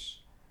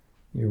 which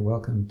you're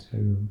welcome to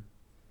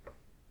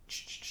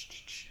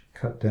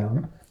cut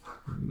down.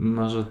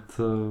 Może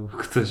to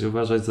ktoś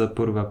uważać za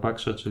Purva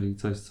Paksha, czyli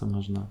coś, co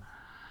można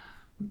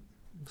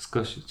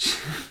skosić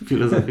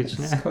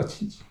filozoficznie.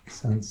 Skosić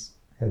sounds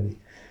heavy.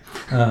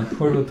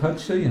 Purva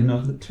Paksha, you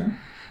know the term?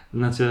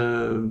 Znacie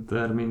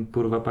termin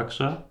Purva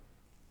Paksha?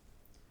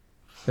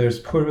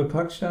 There's Purva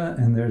Paksha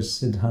and there's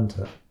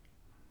Siddhanta.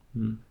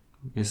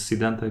 Jest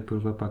Siddhanta i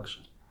Purva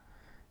Paksha.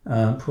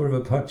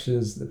 Purva Paksha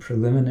is the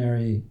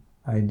preliminary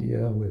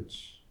idea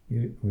which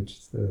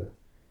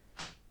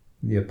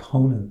the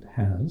opponent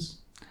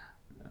has.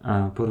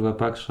 Purva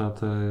Paksha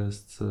to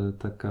jest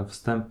taka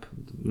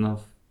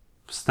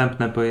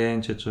wstępne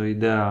pojęcie, czy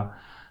idea,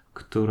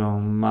 którą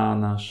ma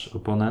nasz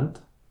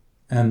oponent.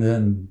 And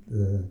then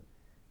the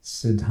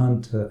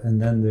Siddhanta,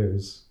 and then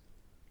there's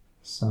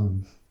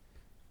some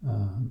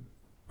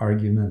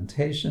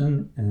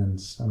argumentation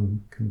and some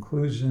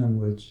conclusion,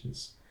 which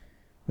is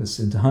the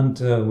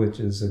Siddhanta, which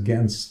is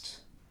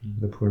against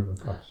the Purva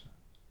Paksha,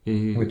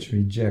 which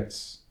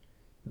rejects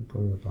the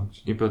Purva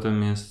Paksha. I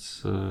potem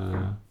jest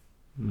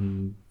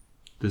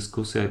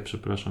dyskusja,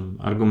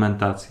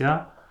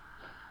 argumentacja.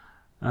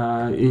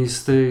 I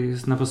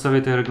na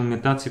podstawie tej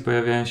argumentacji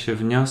pojawiają się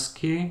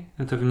wnioski.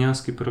 Te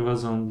wnioski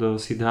prowadzą do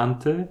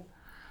Siddhanty,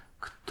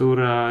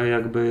 która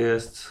jakby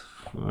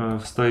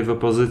stoi w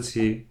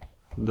opozycji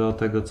do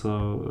tego,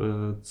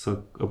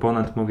 co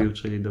oponent mówił,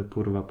 czyli do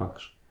Purva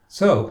Paksha.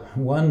 So,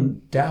 one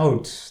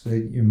doubt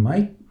that you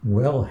might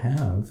well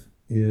have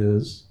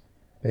is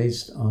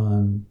based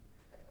on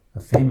a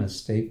famous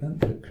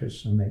statement that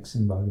Krishna makes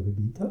in Bhagavad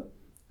Gita.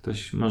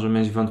 Ktoś może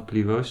mieć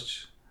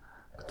wątpliwość,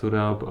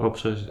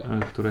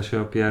 która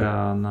się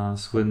opiera na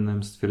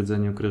słynnym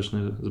stwierdzeniu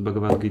Kryszny z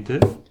Bhagavad Gity.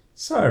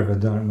 Sarva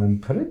dharman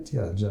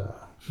parityaja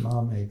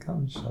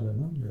mamekam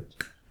sharanam vraja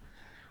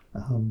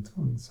aham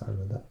tvam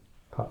sarvada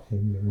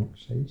pahem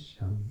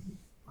vimukshayisham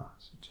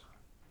masacha.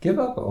 Give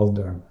up all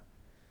dharma.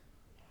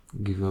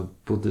 Give up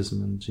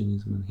Buddhism and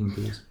Jainism and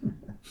Hinduism.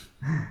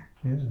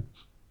 Yeah.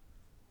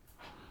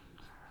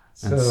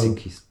 And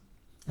Sikhism.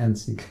 And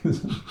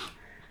Sikhism.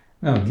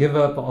 No, give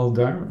up all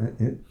dharma.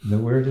 The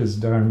word is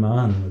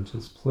dharman, which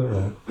is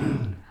plural.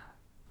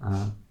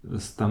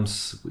 Tam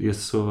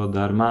jest słowo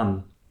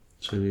dharman,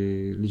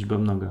 czyli liczba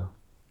mnoga.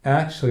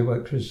 Actually,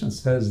 what Krishna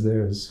says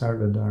there is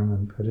sarva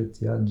dharman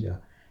parityaja.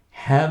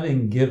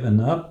 Having given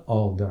up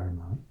all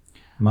dharma,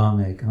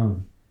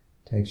 mamekam,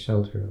 take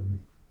shelter of me.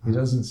 He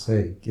doesn't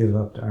say give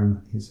up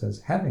dharma. He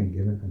says having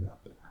given it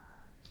up.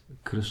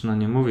 Krishna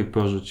nie mówi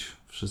porzuć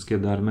wszystkie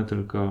dharmy,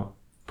 tylko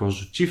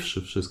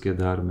porzuciwszy wszystkie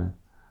dharmy,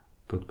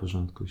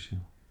 podporządkuj się.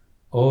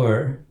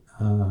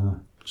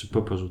 Czy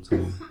po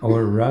porzuceniu.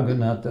 Or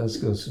Raghunath Das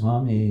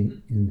Goswami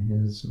in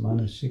his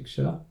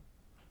Manashiksha.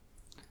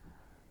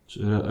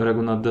 Czy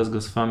Raghunath Das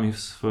Goswami w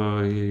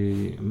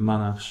swojej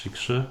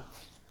Manashiksha.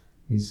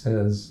 He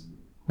says,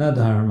 na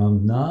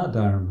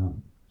dharmam,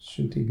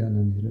 shruti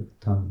gana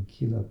niruktam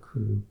kila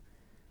kuru,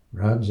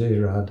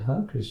 rajay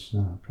radha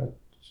krishna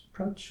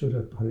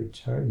prachura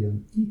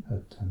paricharyam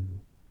ihatanu.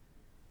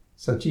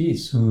 Sachi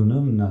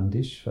sunam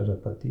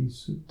nandishvarapati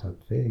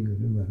sutatve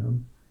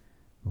guruvaram,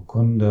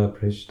 mukunda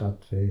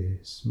prishtatve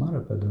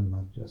smarapadam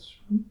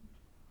ajasram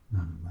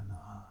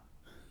nanmana.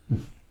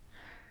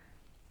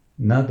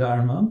 Na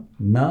dharmam,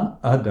 na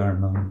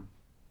adharmam.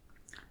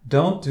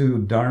 Don't do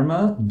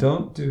dharma,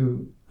 don't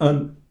do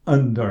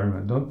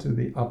undharma, don't do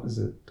the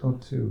opposite,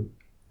 don't do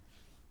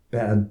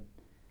bad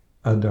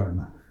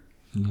adharma.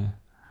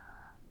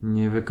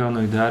 Nie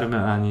wykonuj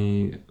dharmy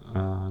ani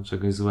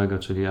czegoś złego,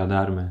 czyli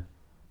adharmy.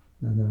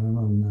 Na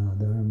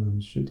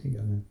dharmam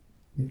shrutigana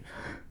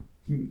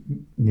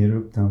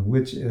niruktam,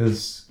 which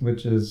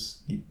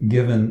is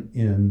given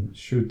in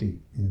shruti,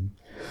 in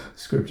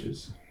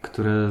scriptures.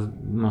 Które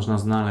można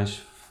znaleźć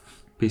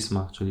w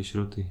pismach, czyli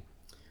shruti.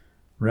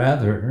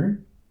 Rather,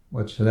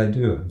 what should I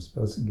do? I'm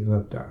supposed to give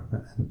up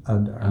dharma and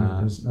adharma.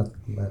 There's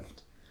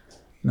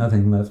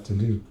nothing left to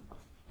do.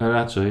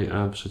 Raczej,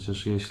 a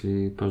przecież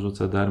jeśli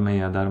porzucę dharmę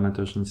i adharmę,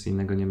 to już nic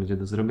innego nie będzie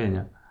do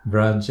zrobienia.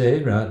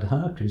 Vraje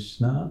Radha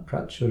Krishna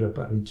Prachura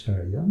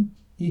Paricharyam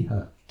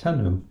Iha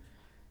Tanu.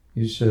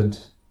 You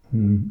should,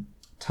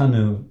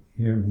 tanu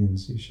here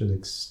means you should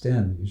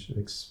extend, you should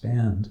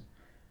expand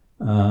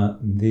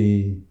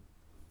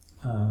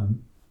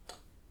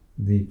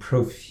the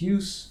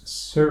profuse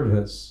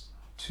service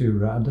to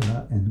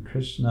Radha and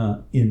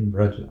Krishna in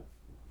Vraja.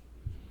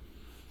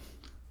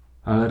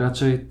 Ale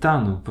raczej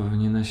tanu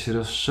powinieneś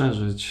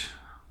rozszerzyć.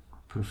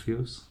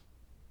 Profuse?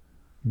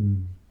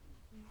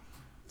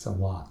 It's a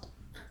lot.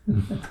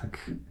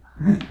 Tak.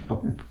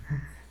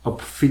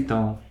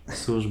 Obfitą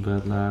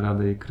służbę dla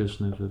Rady i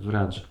Kryszny w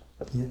Vradze.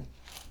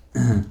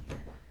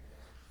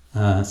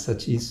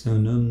 Sachi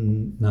sunum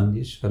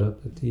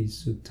nandishvarapati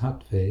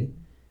sutatve,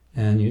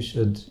 and you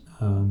should,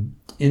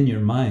 in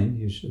your mind,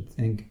 you should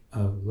think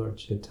of Lord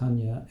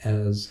Chaitanya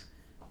as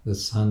the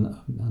son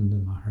of Nanda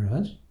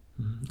Maharaj.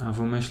 A w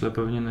umyśle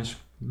powinieneś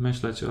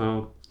myśleć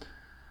o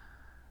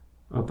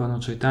Panu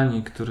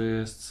Chaitani, który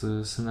jest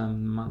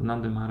synem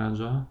Nandy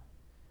Maharaja.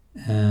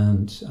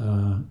 And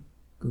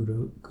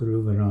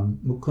Guruvaram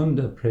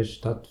Mukunda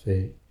Preshtatve.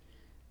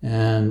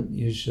 And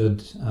you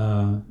should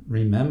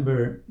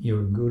remember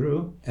your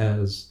guru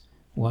as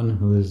one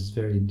who is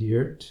very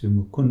dear to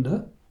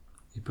Mukunda.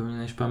 I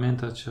powinieneś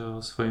pamiętać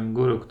o swoim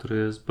guru, który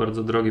jest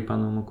bardzo drogi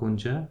Panu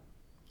Mukundzie.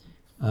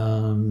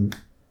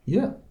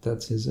 Yeah,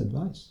 that's his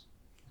advice.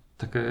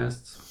 Taka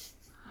jest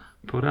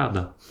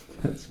porada.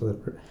 That's what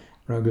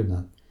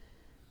Raghunath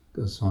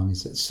Goswami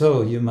said.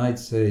 So you might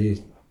say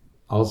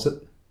also,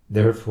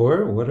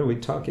 therefore, what are we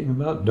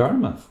talking about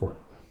Dharma for?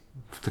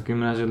 W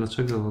takim razie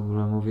dlaczego w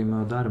ogóle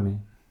mówimy o dharmie?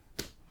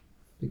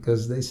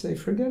 Because they say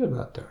forget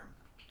about Dharma.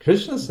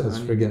 Krishna says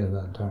forget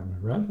about Dharma.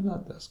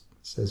 Raghunath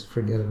says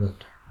forget about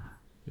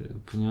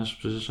Dharma. Ponieważ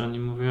przecież oni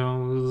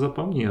mówią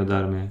zapomnij o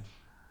dharmie.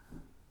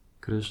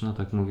 Krishna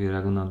tak mówi,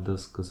 Raghunath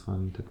Das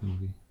Goswami tak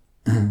mówi.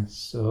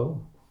 So,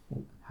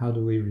 how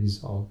do we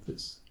resolve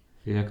this?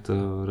 I jak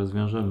to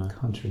rozwiążemy?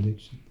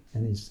 Contradiction.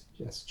 Any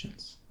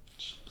suggestions?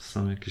 Czy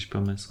są jakieś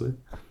pomysły?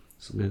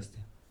 Sugestie?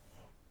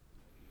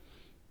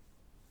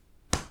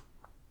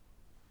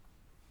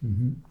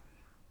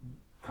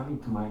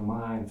 Coming to my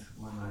mind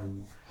when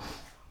I'm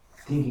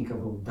thinking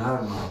about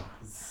Dharma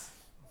is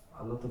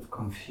a lot of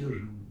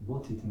confusion.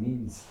 What it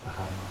means,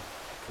 Dharma?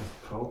 Because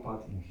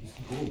Prabhupada in his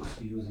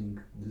books using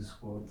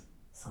this word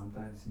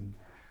sometimes in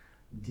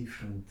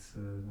different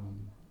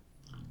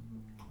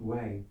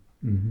way.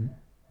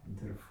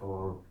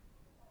 Therefore,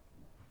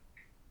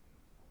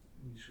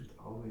 we should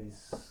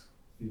always,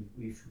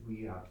 if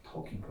we are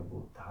talking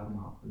about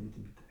Dharma, a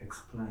little bit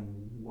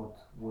explain what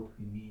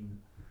we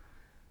mean.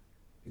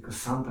 Because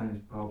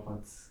sometimes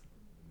Prabhupada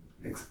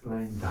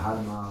explain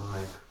Dharma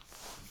like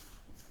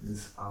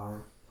this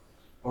our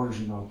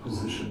original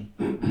position.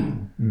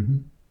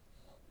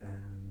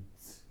 And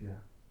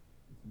yeah,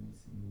 it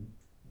means in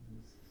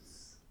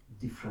this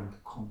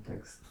different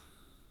context,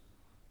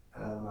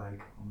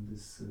 like on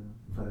this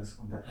verse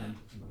on the end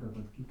of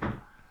Bhagavad Gita.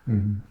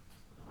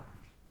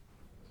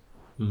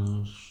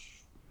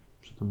 Możesz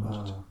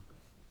przetłumaczyć.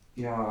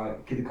 Ja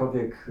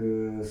kiedykolwiek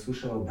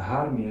słyszę o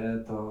dharmie,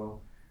 to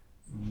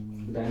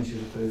wydaje mi się,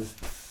 że to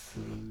jest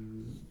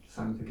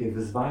czasami takie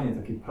wyzwanie,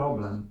 taki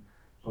problem,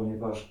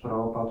 ponieważ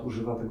Prabhupada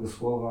używa tego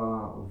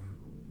słowa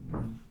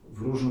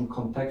w różnym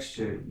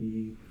kontekście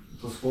i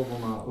to słowo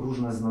ma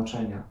różne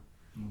znaczenia.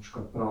 Na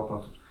przykład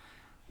Prabhupada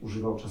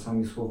używał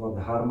czasami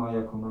słowa dharma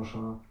jako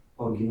nasza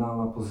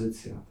oryginalna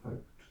pozycja, tak?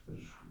 Czy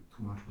też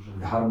tłumaczył, że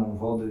dharmą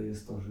wody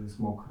jest to, że jest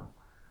mokra.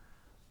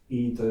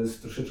 I to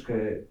jest troszeczkę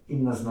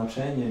inne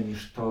znaczenie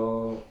niż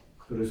to,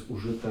 które jest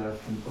użyte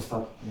w tym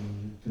ostatnim,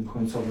 tym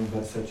końcowym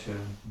wersecie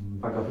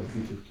Bhagavad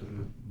Gita, który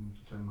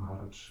tutaj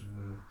Maharaj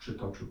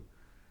przytoczył.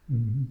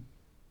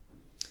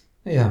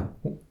 Yeah,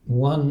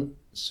 one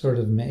sort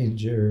of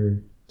major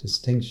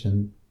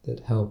distinction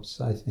that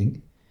helps, I think,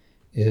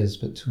 is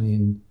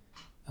between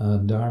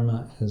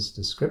dharma as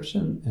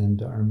description and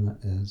dharma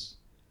as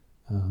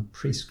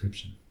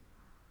prescription.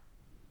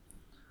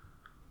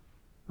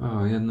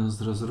 Jedno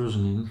z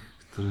rozróżnień,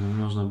 które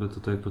można by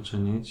tutaj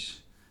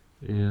poczynić,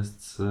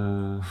 jest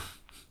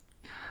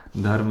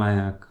dharma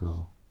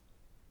jako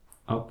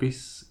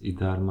opis i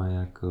dharma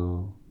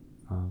jako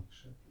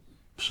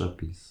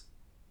przepis.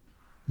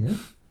 Yeah?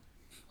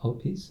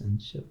 Opis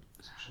and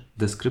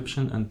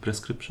Description and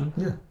prescription?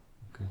 Yeah.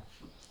 Okay.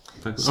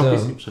 Tak, So,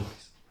 opis i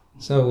przepis.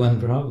 So when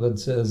Prabhupada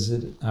says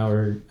that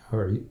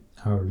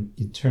our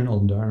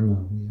eternal dharma,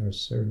 we are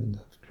servant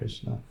of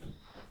Krishna,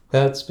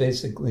 that's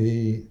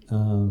basically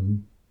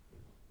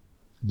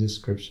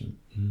description.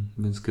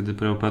 Więc kiedy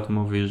Prabhupada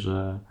mówi,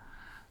 że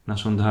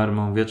naszą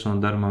dharmą, wieczną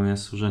dharmą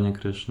jest służenie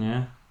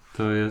Krysznie,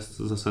 to jest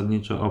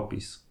zasadniczo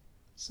opis.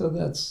 So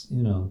that's,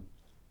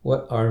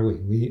 what are we?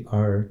 We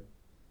are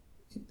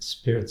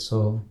spirit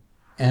soul,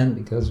 and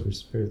because we're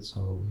spirit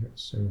soul, we are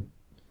servant.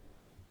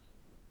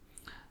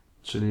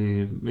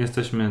 Czyli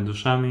jesteśmy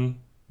duszami,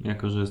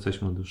 jako że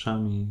jesteśmy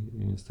duszami,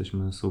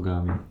 jesteśmy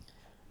sługami.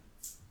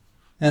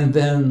 And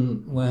then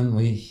when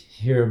we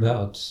hear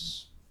about,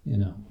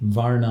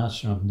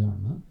 Varnashram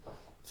Dharma,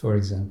 for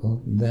example,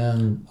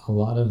 then a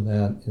lot of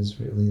that is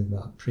really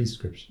about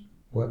prescription.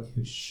 What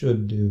you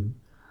should do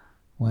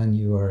when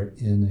you are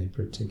in a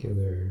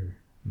particular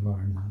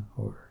varna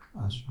or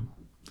ashrama.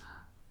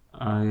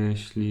 A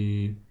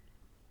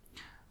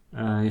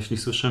jeśli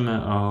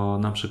słyszymy o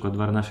na przykład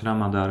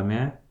Varnashrama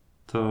Dharmie,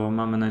 to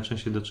mamy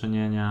najczęściej do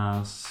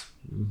czynienia z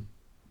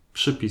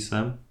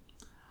przypisem,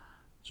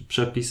 czy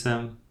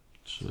przepisem,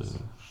 czy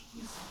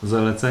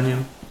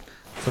zaleceniem,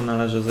 co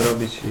należy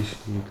zrobić,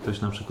 jeśli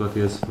ktoś na przykład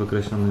jest w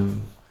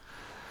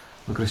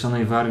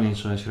określonej warnie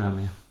czy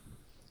ashramie.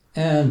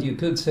 And you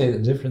could say the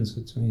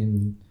difference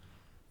between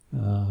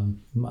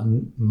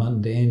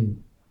mundane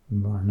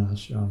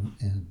varnashram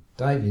and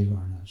daivi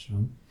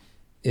varnashram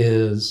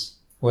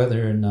is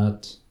whether or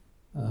not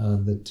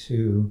the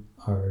two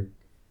are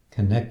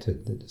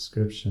connected, the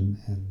description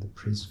and the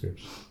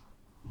prescription.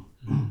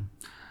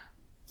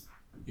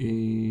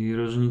 I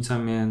różnica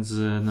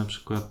między na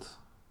przykład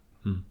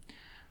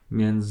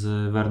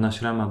między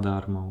Varnashrama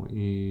Dharmą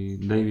i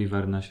Daivi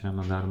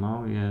Varnashrama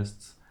Dharmą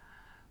jest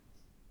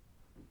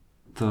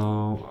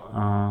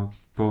to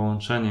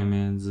połączenie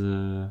między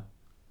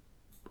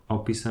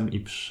opisem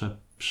i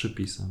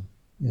przypisem,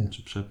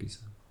 czy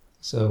przepisem.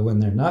 So when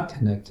they're not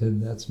connected,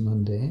 that's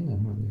mundane,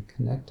 and when they're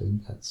connected,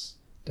 that's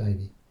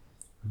daivi.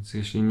 Więc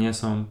jeśli nie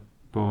są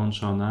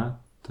połączone,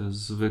 to jest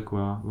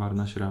zwykła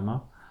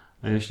Varnashrama,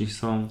 a jeśli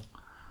są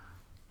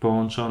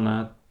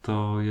połączone,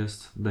 to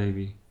jest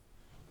Daivi.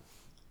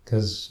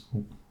 Because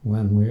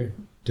when we're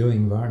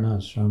doing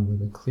varnashram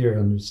with a clear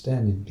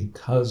understanding,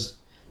 because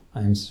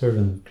I'm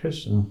servant of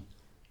Krishna,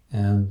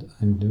 and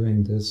I'm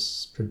doing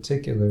this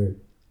particular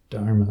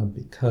dharma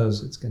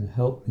because it's going to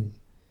help me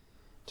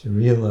to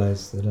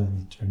realize that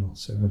I'm eternal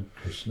servant of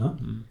Krishna,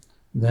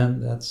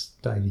 then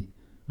that's daivi.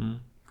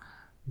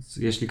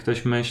 Jeśli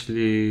ktoś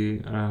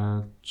myśli,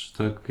 czy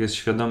tak jest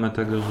świadomy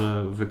tego,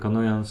 że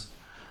wykonując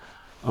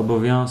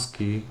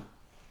obowiązki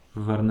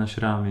w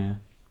Varnashramie,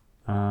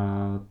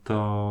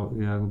 to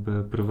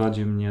jakby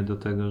prowadzi mnie do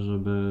tego,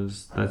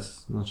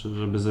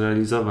 żeby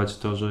zrealizować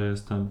to, że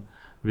jestem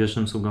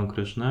wiecznym sługą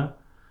Kryszny,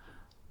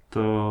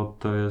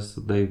 to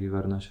jest Daivi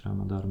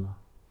Varnashrama Dharma.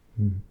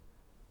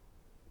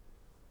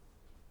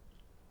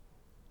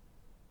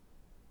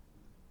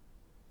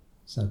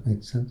 Does that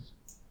make sense?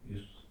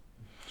 Yes.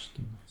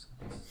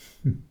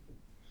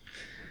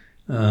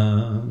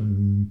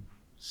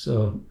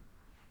 So,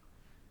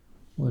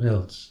 what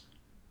else?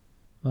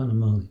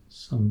 Vanamali,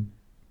 some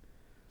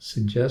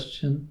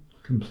suggestion,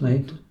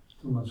 complaint?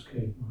 Too much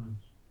cake, man.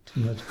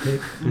 Too much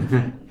cake?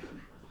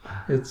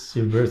 It's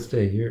your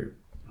birthday, you're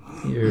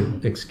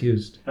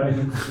excused.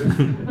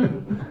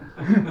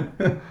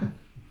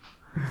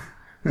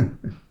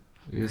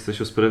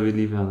 Jesteś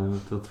usprawiedliwiony, bo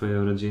to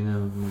twoje urodziny,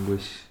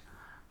 mogłeś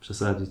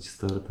przesadzić z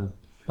tortem.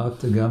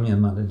 Bhaktagamya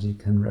Mataji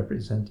can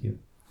represent you.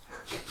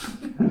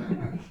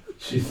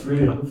 She's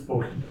really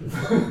outspoken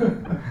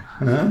person.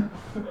 Huh?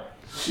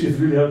 She's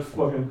really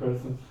outspoken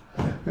person.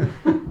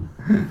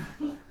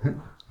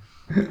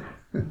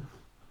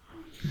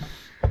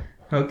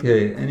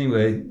 Okay,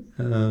 anyway,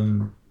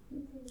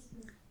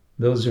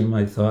 those are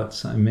my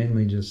thoughts. I'm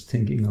mainly just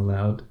thinking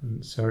aloud.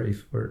 I'm sorry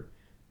for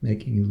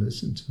making you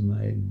listen to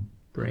my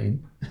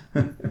brain.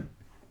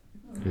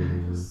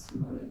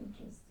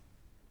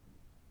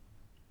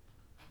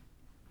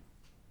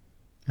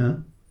 Huh?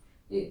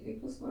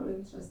 It was very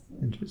interesting.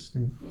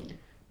 Interesting.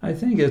 I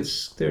think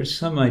there's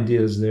some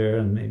ideas there,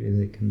 and maybe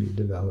they can be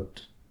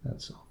developed.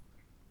 That's all.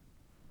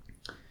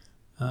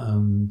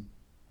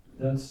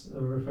 That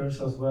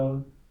refers as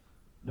well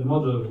the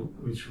model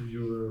which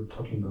you were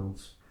talking about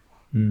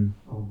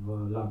of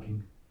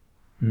lapping.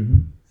 Mm-hmm.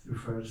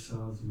 Refers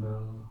as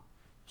well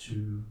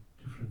to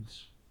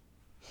different,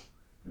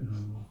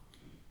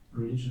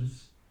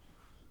 religions,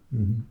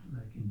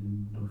 like in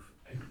the mode of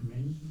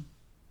ecumenism.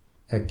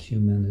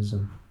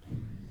 Ecumenism.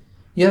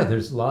 Yeah,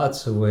 there's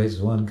lots of ways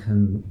one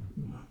can,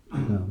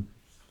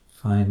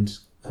 find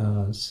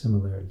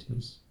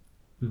similarities.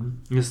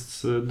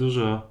 Jest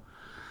dużo.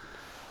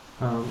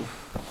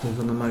 W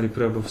anomalii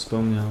Prabhu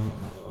wspomniał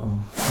o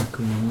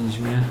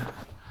ekumenizmie,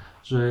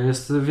 że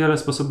jest wiele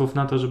sposobów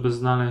na to, żeby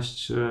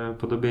znaleźć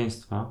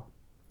podobieństwa.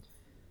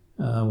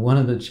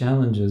 One of the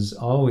challenges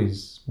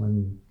always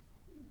when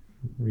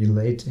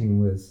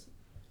relating with,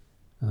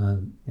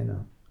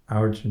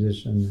 our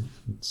tradition,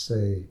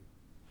 say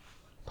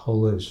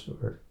Polish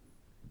or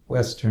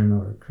Western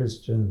or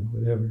Christian,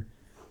 whatever,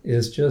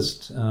 is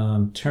just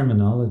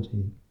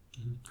terminology.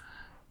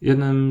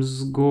 Jednym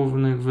z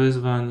głównych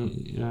wyzwań,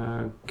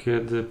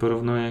 kiedy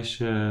porównuje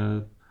się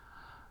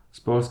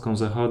z polską,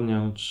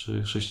 zachodnią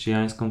czy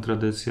chrześcijańską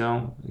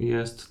tradycją,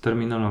 jest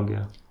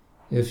terminologia.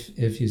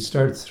 If you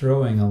start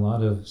throwing a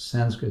lot of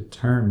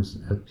Sanskrit terms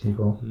at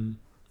people,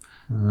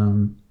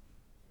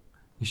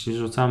 jeśli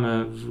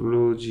rzucamy w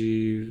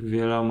ludzi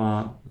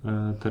wieloma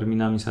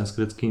terminami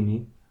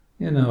sanskryckimi,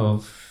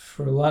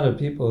 for a lot of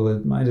people,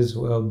 it might as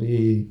well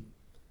be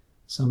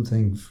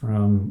something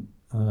from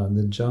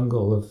the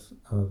jungle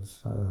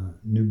of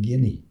New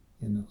Guinea,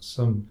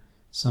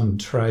 some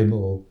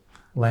tribal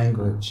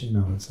language,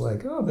 It's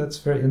like, oh,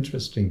 that's very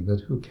interesting,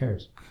 but who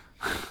cares?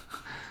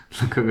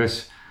 Dla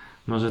kogoś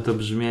może to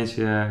brzmieć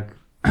jak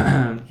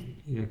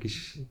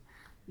jakiś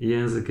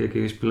język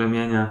jakiegoś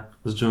plemienia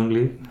z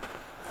dżungli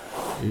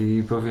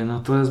i powie, no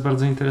to jest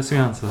bardzo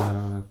interesujące,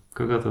 ale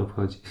kogo to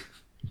obchodzi?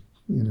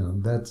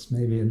 That's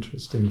maybe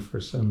interesting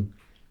for some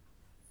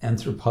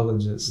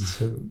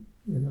anthropologists who,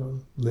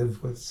 live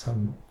with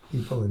some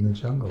people in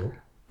the jungle.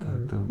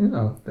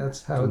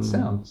 That's how it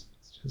sounds.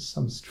 It's just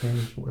some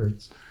strange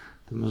words.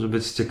 To może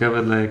być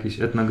ciekawe dla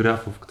jakichś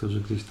etnografów,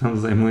 którzy gdzieś tam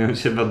zajmują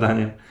się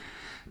badaniem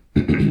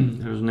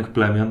różnych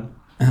plemion.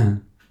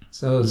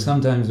 So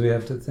sometimes we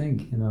have to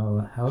think,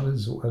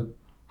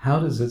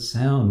 how does it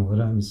sound what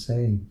I'm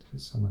saying to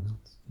someone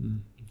else?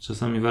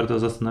 Czasami warto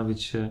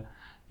zastanowić się,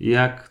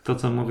 jak to,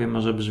 co mówię,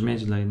 może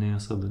brzmieć dla innej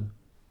osoby.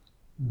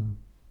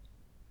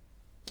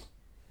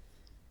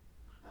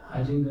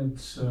 I think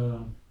that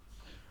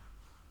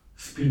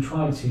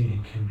spirituality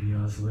can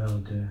be as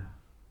well the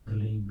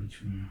link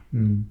between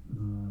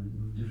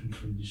different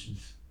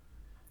traditions.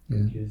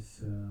 Yeah.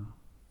 Because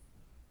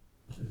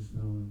there's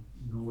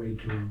no way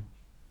to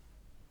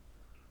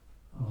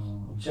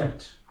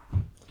object.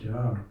 There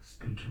are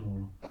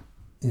spiritual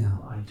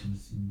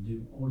items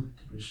in all the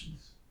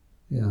traditions.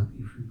 Yeah.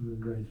 If we were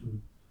going to,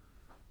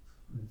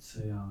 let's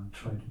say,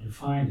 try to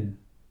define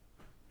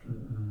the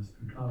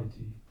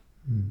spirituality,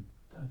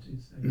 that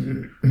is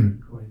actually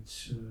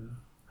quite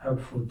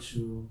helpful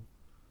to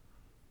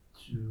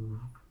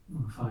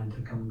find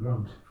a common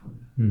ground for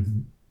the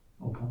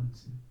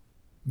opponents.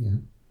 Yeah.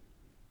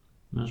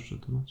 Możesz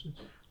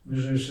przetłumaczyć?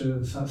 Myślę, że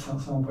jeszcze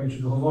samo pojęcie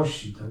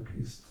duchowości, tak,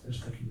 jest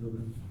też takim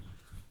dobrym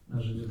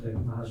narzędziem, tak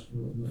jak Maharaj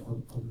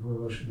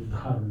odwoływał się do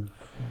dharmy w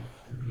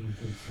tych różnych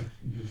tradycjach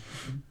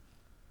hinduistycznych.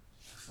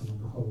 Tak samo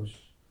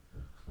duchowość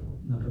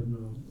na pewno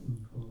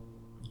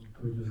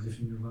odpowiednio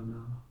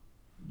zdefiniowana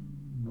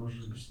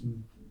może być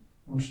tym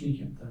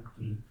łącznikiem, tak,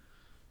 który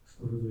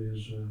spowoduje,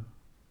 że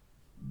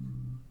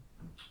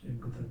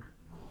jakby tak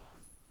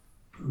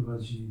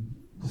prowadzi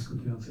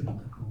dyskutujących na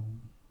taką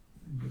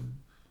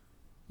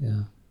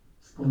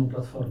wspólną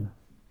platformę.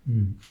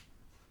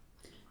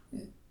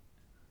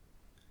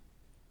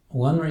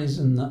 One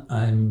reason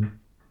I'm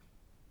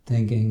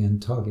thinking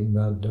and talking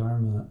about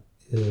Dharma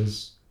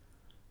is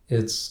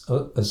its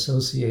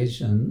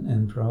association,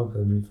 and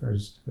Prabhupada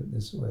refers to it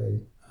this way,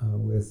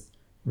 with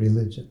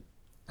religion,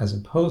 as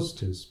opposed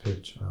to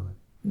spirituality.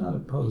 Not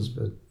opposed,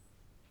 but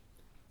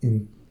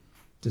in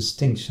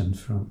distinction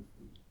from.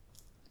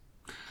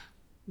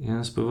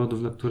 Jeden z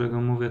powodów, dla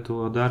którego mówię tu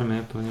o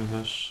dharmie,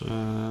 ponieważ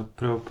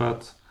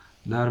Prabhupada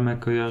dharmę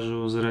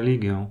kojarzył z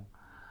religią,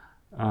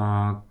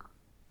 a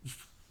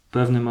w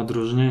pewnym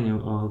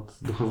odróżnieniu od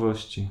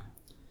duchowości.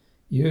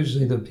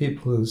 Usually the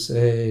people who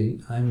say,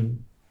 I'm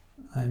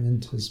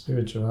into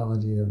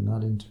spirituality, I'm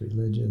not into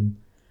religion,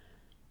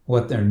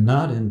 what they're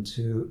not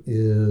into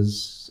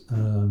is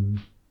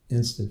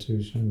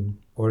institution,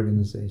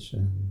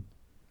 organization,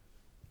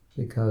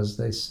 because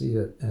they see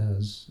it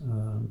as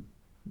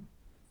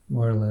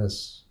more or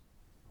less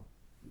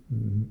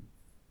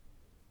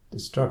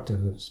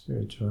destructive of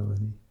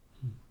spirituality.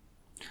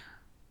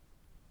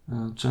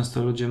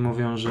 Często ludzie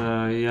mówią,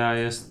 że ja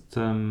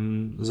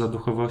jestem za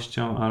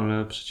duchowością,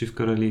 ale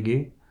przeciwko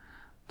religii.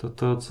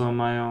 To co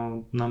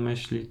mają na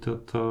myśli,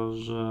 to,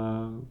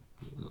 że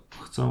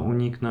chcą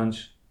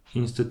uniknąć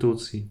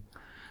instytucji,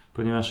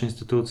 ponieważ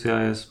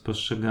instytucja jest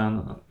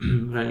postrzegana,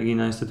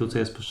 religijna instytucja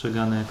jest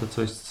postrzegana jako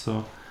coś,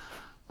 co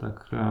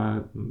tak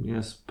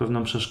jest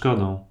pewną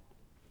przeszkodą.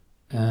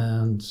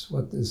 And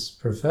what this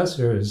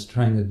professor is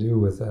trying to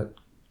do with that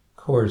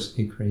course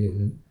he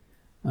created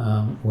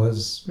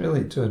was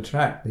really to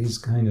attract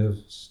these kind of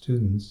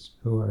students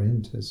who are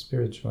into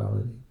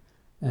spirituality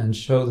and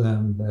show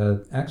them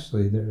that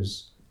actually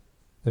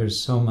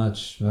there's so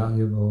much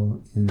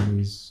valuable in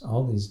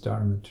all these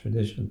Dharma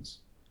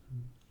traditions.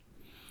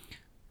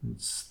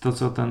 To,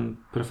 co ten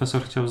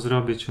profesor chciał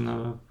zrobić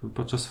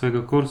podczas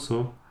swojego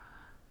kursu,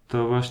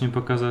 to właśnie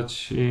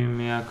pokazać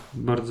im, jak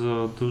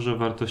bardzo dużo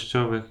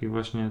wartościowych i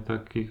właśnie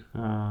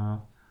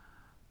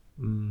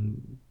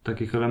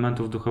takich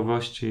elementów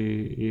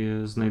duchowości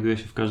znajduje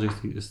się w każdej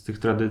z tych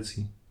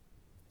tradycji.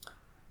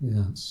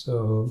 Yeah,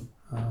 so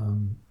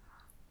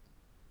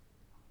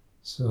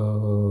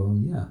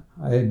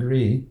I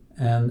agree,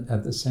 and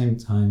at the same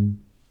time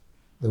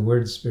the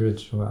word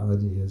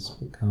spirituality has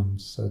become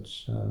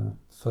such a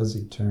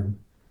fuzzy term.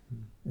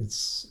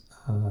 It's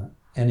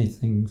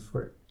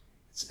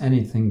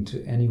anything to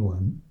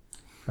anyone,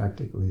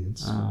 practically.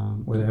 It's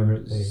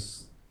whatever they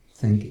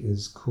think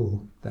is cool,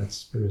 that's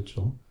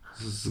spiritual.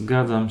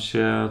 Zgadzam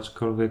się,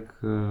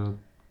 aczkolwiek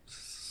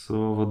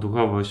słowo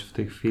duchowość w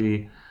tej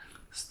chwili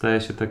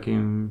staje się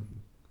takim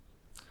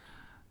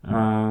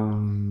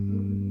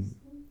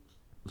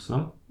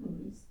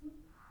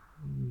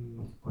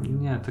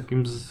Nie,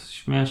 takim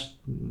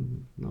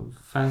no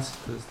fancy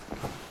to jest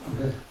takie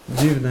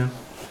dziwne.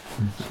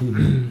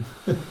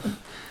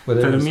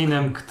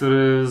 Terminem,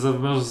 który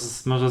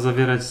może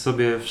zawierać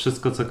sobie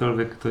wszystko,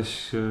 cokolwiek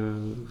ktoś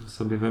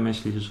sobie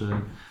wymyśli,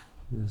 że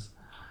jest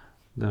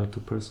there are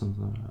two persons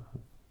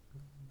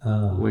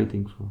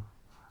waiting for.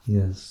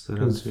 Yes,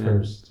 who's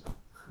first?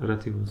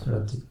 Rati was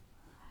first.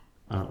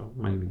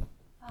 Maybe.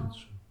 Not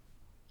sure.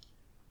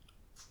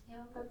 Ja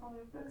mam taką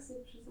refleksję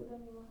przy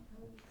zadaniu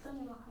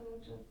pytania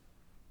Maharadża,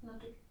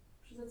 znaczy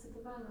przy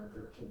zacytowaniu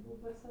tych dwóch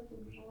wersetów,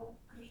 że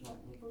Krishna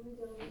nie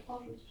powiedział, że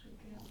porzuć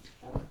wszelkie,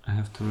 tak? I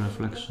have two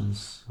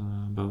reflections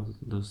about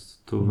those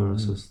two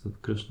verses that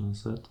Krishna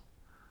said.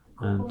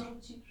 Tylko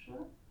porzuciwszy.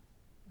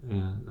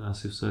 Yeah,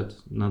 as you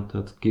said, not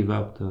that give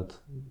up,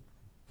 that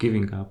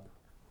giving up.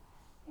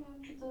 Nie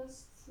wiem, czy to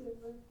jest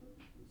jakby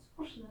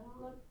słuszne,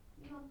 ale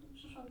no,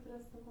 przyszłam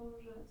teraz do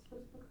tego, że z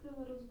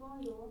perspektywy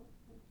rozwoju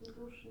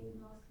duszy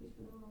jednostki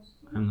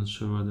świadomości. I'm not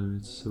sure whether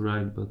it's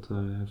right, but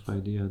I have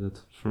idea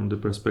that from the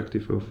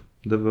perspective of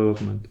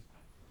development.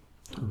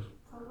 To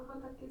chyba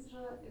tak jest, że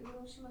jakby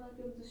musimy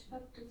najpierw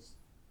doświadczyć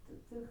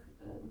tych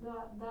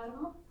dharm,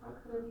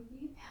 tak,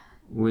 religii.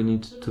 We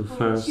need to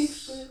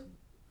first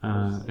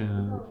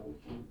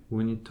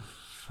we need to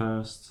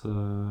first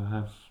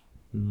have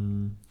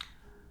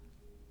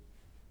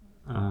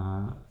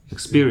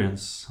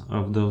experience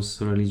of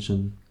those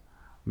religion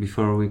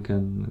before we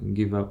can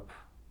give up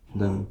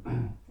them.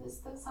 To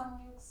jest tak samo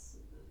jak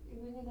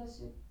jakby nie da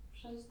się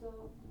przejść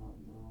do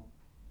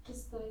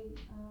czystej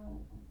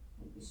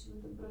jakby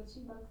siły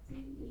dobroci,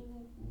 bhakti, jeżeli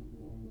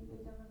nie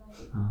wejdziemy na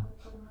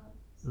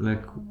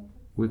Like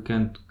we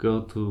can't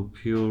go to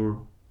pure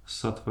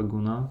sattva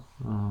guna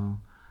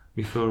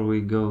before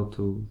we go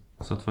to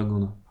sattva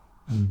guna.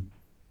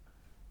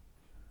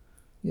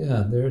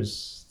 Yeah,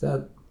 there's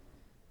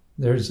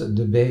a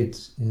debate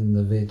in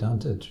the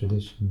Vedanta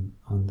tradition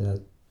on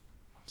that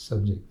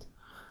subject.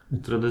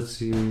 W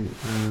tradycji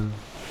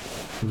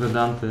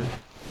Vedanty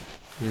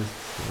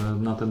jest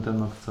na ten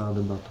temat cała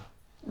debata.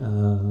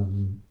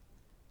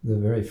 The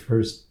very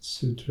first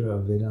sutra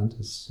of Vedanta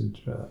is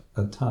Sutra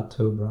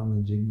Atato Brahma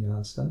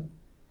Jignasa.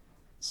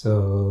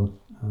 So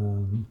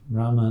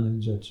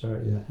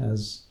Ramanujacharya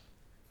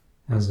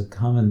has a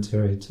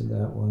commentary to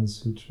that one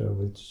sutra,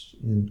 which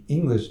in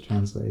English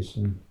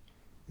translation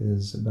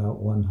is about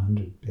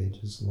 100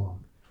 pages long.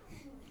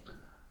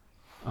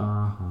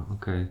 Aha,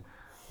 okej.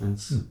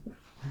 Więc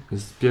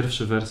jest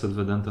pierwszy werset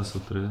Vedanta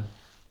Sutry,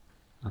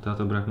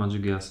 Atato Brahma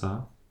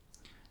Jigyasa,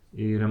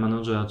 i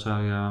Ramanuja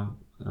Acharya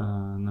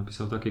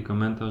napisał taki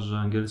komentarz, że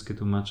angielskie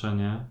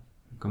tłumaczenie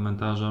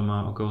komentarza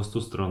ma około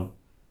 100 stron.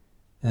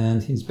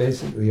 And he's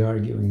basically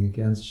arguing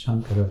against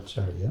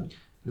Shankaracharya.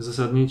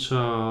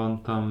 Zasadniczo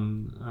on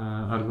tam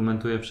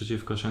argumentuje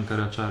przeciwko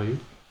Shankaracharyi,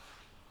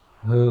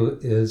 who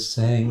is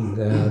saying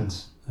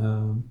that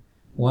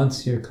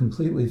once you're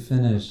completely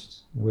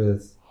finished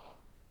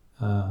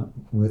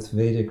with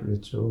Vedic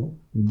ritual,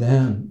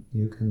 then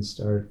you can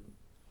start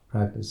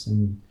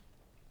practicing,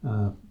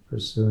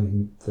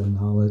 pursuing the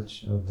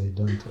knowledge of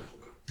Vedanta.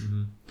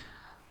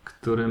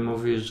 który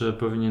mówi, że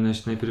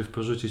powinieneś najpierw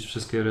porzucić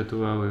wszystkie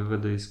rytuały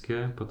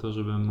wedyjskie po to,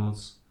 żeby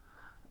móc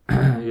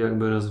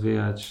jakby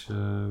rozwijać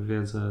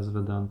wiedzę z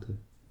Vedanty.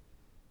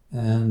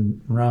 And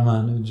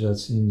Ramanuja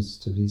seems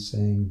to be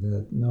saying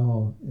that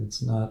no,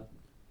 it's not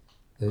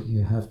that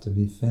you have to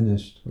be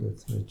finished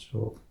with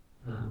ritual.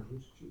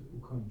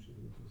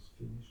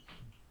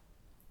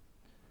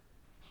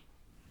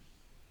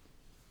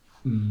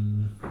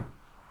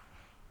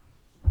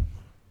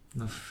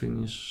 No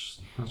finish,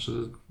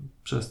 znaczy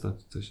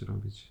przestać coś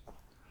robić.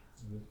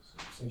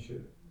 W sensie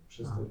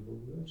przestać w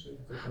ogóle? Czy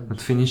to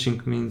But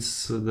finishing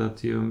means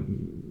that you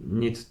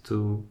need to,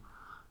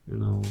 you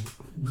know,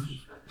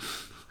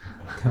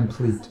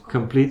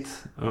 complete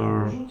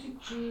or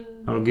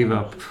give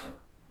up.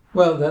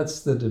 Well,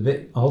 that's the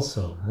debate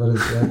also. What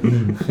does that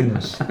mean,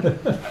 finish?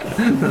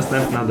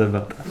 Następna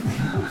debata.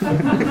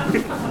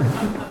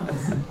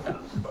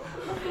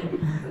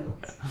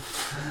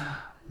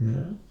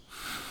 Yeah.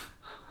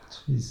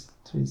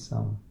 Three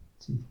some.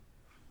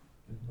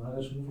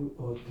 Malarz mówił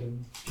o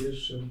tym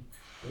pierwszym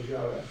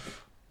podziale,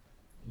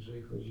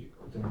 jeżeli chodzi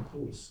o ten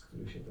kurs,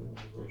 który się tam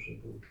nazywał, że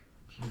był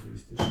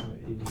hinduistyczny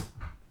i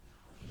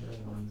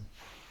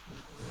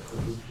o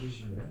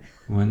buddyzmie.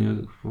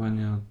 When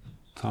you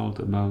told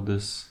about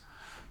this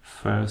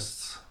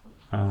first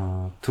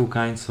two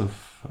kinds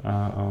of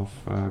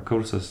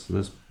courses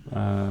this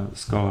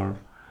scholar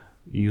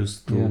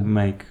used to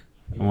make.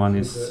 One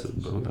is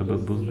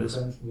about Buddhism.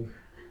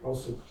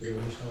 Osób, które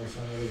myślą o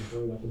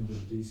samorozwoju na tym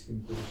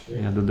buddyjskim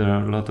kursie. Yeah, there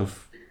are a lot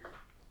of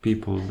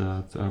people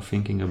that are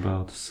thinking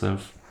about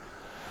self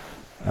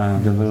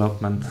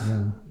development,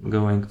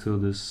 going to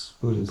this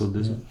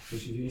Buddhism. W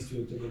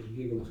przeciwieństwie do tego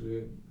drugiego,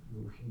 który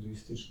był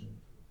hinduistyczny,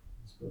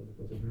 więc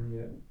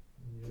prawdopodobnie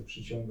nie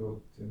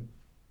przyciągał tym,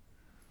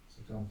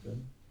 co tamten.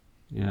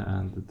 Yeah,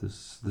 and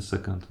the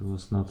second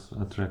was not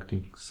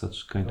attracting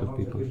such kind of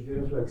people. Takie dwie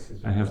refleksje.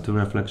 I have two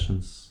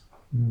reflections.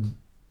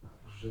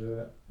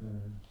 Że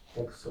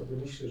tak sobie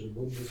myślę, że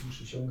buddyzm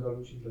przyciąga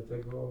ludzi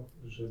dlatego,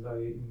 że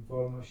daje im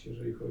wolność,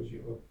 jeżeli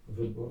chodzi o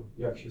wybór,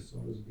 jak się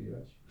chcą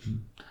rozwijać.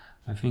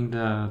 I think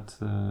that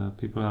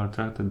people are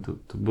attracted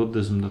to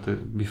Buddhism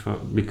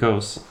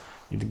because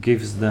it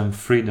gives them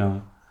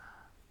freedom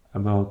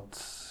about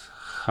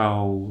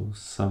how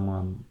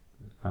someone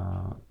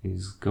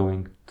is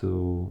going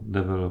to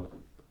develop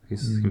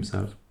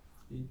himself.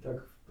 I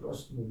tak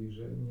wprost mówi,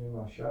 że nie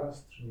ma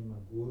siastr, nie ma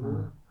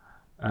guru.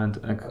 And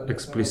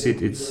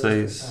explicit it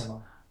says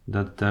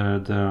that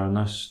there are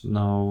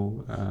no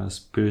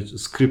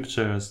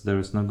scriptures, there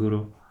is no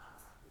guru.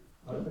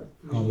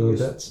 Although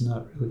that's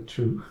not really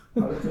true.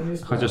 Ale to nie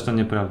jest Chociaż to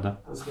nieprawda.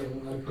 To jest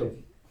jakby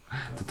marketing.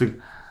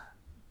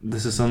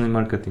 This is only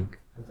marketing.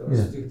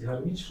 Natomiast w tych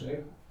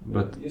dharmicznych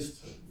But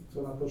jest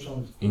to na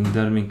początku. in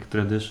dharmic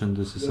tradition,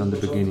 this is on the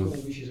beginning.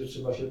 Mówi się, że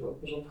trzeba się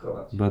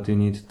podporządkować. But you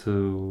need to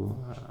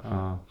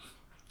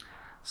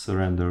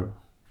surrender.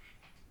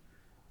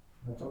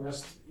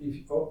 Natomiast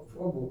w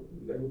obu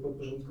jakby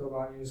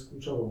podporządkowanie jest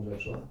kluczową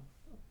rzeczą.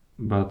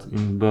 But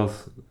in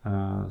both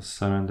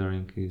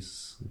surrendering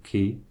is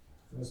key.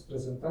 Natomiast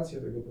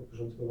prezentacja tego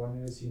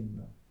podporządkowania jest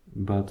inna.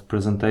 But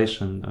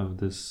presentation of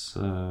this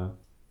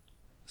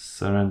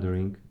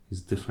surrendering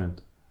is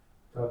different.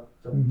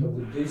 Ta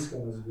buddyjska,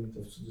 nazwijmy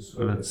to w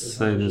cudzysłowie, Let's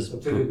say że this to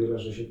ty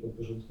wybierasz, że się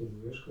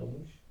podporządkowujesz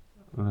komuś.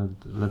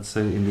 Let's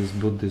say in this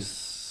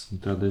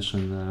Buddhist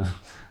tradition,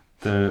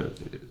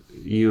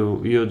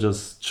 you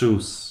just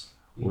choose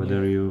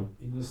whether you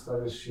I nie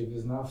stajesz się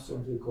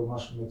wyznawcą, tylko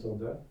masz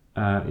metodę.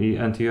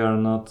 and you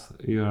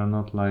are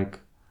not like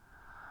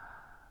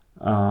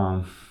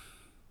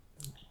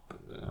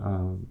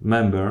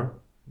member,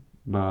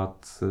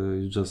 but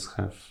you just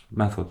have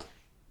method.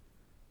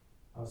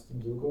 A z tym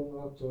drugą,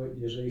 no to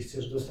jeżeli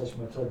chcesz dostać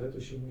metodę,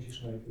 to się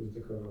musisz najpierw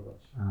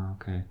zdeklarować.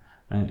 Okay.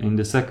 And in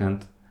the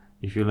second,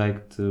 if you like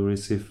to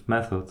receive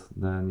method,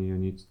 then you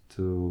need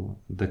to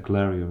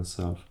declare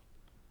yourself.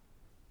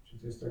 Czyli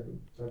to jest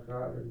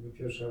taka jakby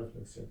pierwsza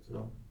refleksja,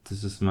 którą...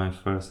 This is my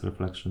first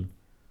reflection.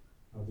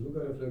 A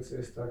druga refleksja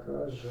jest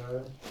taka,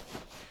 że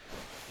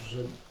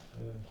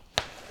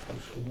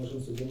już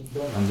odnosząc się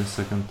And the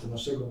second, do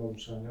naszego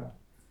nauczania,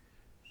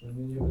 że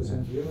my nie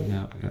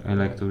prezentujemy I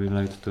like to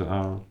relate to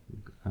our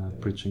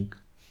preaching.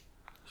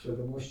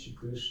 świadomości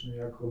Kryszny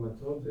jako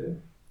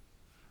metody,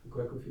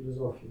 tylko jako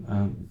filozofię.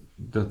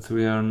 That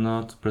we are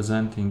not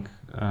presenting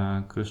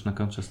Krishna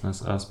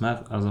consciousness as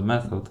a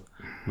method,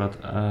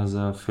 but as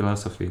a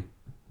philosophy.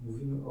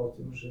 Mówimy o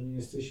tym, że nie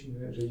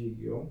jesteśmy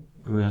religią.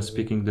 We are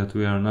speaking that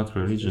we are not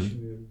religion,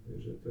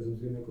 że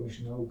prezentujemy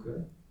jakąś naukę.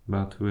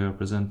 but we are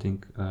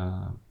presenting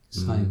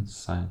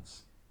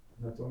science.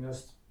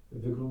 Natomiast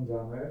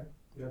wyglądamy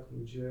jak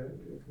ludzie,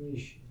 jak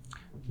mnisi.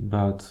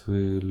 But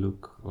we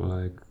look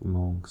like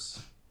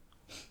monks.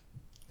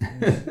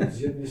 Z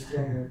jednej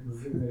strony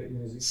mówimy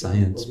językiem,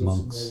 Science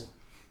monks.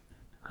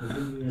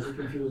 Mówimy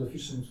językiem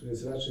filozoficznym, który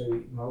jest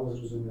raczej mało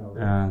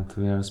zrozumiały. And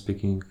we are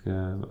speaking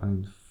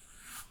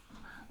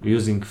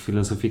using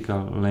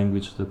philosophical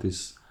language that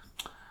is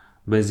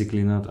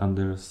basically not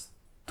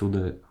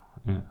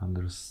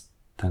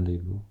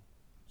understandable.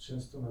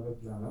 Często nawet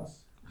dla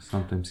nas.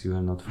 Sometimes you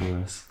are not for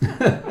us.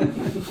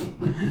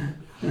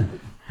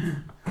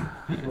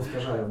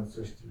 Powtarzając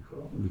coś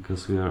tylko.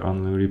 Because we are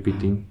only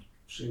repeating.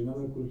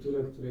 Przyjmujemy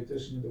kulturę, której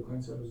też nie do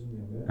końca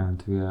rozumiemy.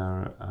 And we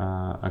are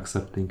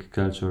accepting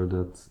culture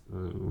that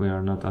we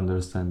are not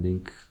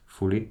understanding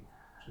fully.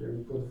 Czyli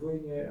jakby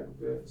podwójnie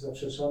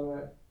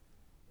zaprzeczamy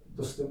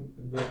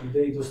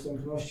idei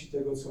dostępności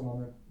tego, co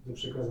mamy do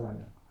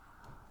przekazania.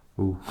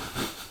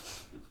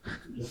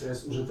 Że to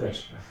jest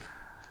użyteczne.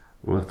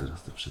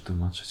 Teraz to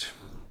przetłumaczyć.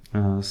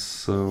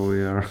 So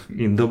we are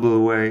in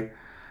double way.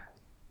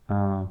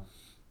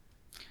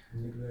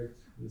 Neglect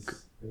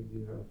this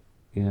idea of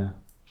Yeah.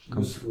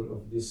 useful of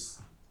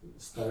this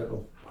style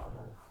of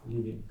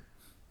living.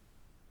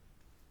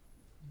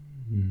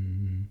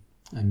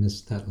 I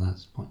missed that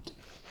last point.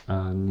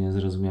 Nie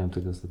zrozumiałem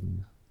tego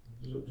ostatniego.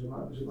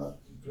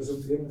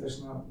 Prezentujemy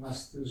też nasz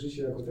styl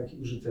życia jako taki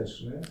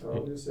użyteczny, a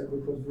on jest jakby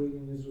podwójnie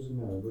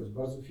niezrozumiały, bo jest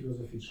bardzo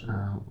filozoficzny.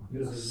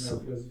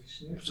 Niezrozumiały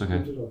filozoficznie,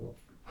 Czekaj. kulturowo.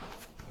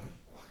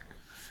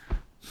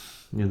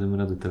 Nie dam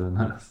rady tyle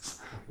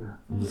naraz.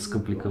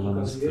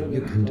 Skomplikowana sprawa.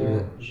 Pokazujemy to,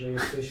 że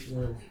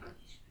jesteśmy...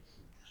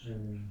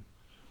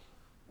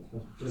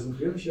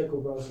 prezentujemy się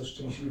jako bardzo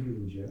szczęśliwi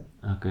ludzie.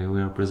 Okay,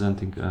 we are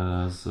presenting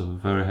as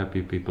very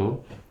happy people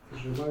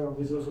Którzy mają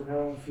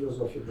niezrozumiałą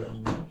filozofię dla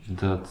mnie.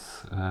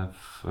 that have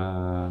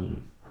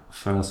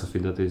philosophy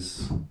that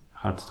is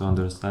hard to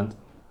understand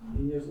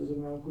I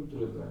niezrozumiałą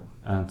kulturę dla mnie.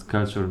 and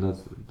culture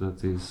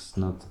that is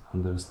not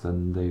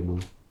understandable.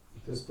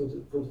 To jest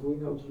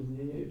podwójne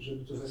utrudnienie,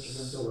 żeby to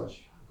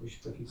zaprezentować jakoś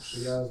w taki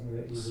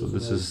przyjazny i So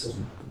zrozumiały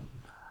sposób.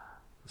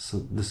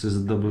 this is a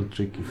double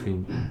tricky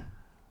thing.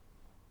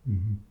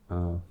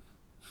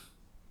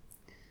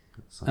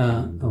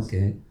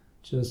 Okay,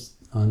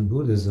 just on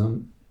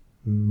Buddhism,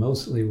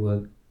 mostly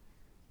what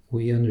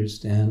we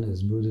understand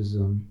as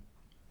Buddhism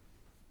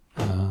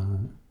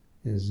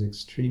is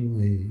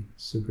extremely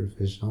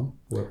superficial.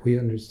 What we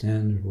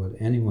understand, or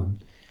what anyone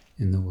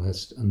in the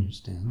West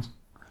understands.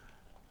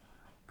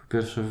 Po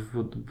pierwsze,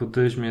 w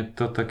buddyzmie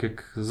to, tak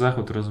jak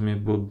Zachód rozumie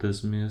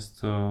buddyzm,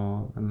 jest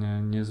to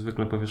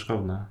niezwykle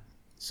powierzchowne.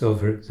 So,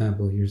 for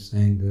example, you're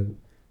saying that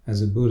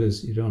as a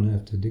Buddhist, you don't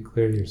have to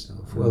declare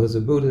yourself. Well, as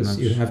a Buddhist,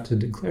 you have to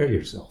declare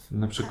yourself.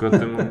 Na przykład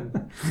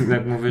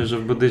jak mówisz, że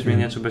w buddyzmie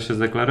nie trzeba się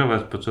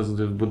zdeklarować, podczas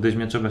gdy w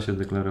buddyzmie trzeba się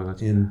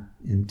deklarować.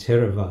 In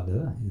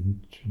Theravada, in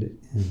the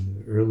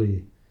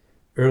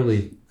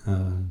early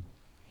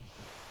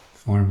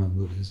form of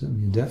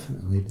Buddhism, you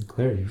definitely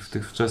declare W yourself.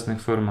 tych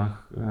wczesnych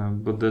formach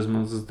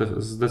buddyzmu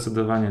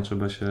zdecydowanie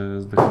trzeba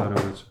się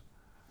zdeklarować.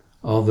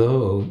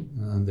 Although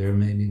there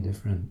may be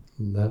different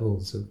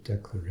levels of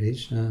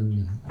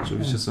declaration.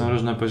 Oczywiście są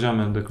różne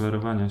poziomy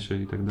deklarowania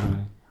się i tak dalej.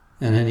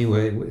 And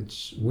anyway,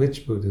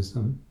 which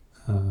Buddhism?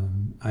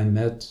 I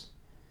met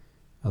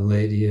a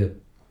lady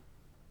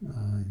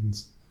in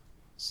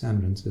San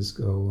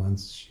Francisco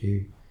once.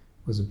 She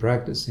was a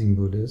practicing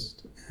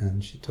Buddhist,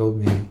 and she told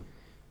me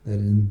that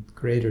in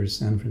greater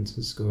San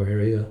Francisco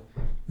area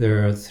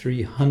there are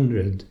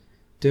 300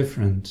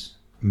 different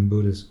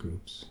Buddhist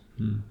groups.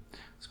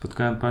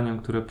 Spotkałem panią,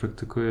 która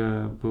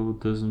praktykuje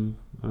buddyzm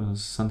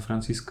z San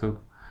Francisco,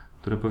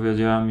 która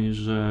powiedziała mi,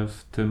 że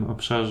w tym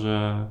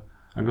obszarze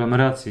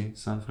aglomeracji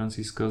San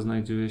Francisco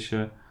znajduje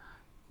się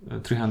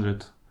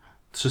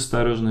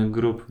 300 różnych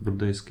grup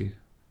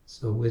buddyjskich.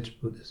 So which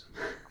Buddhism?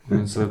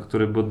 Więc o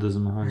który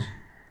buddyzm chodzi?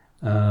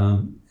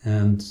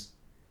 And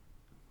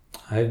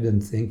I've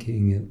been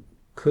thinking it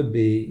could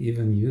be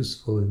even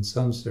useful in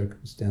some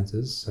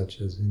circumstances,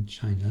 such as in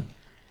China,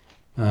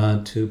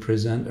 to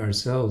present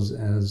ourselves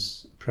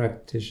as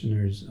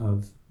practitioners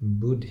of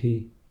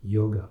Buddhi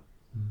Yoga,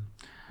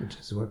 which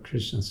is what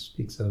Krishna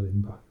speaks of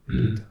in Bhagavad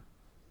Gita.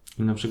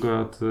 I na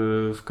przykład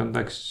w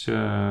kontekście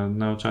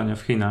nauczania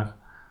w Chinach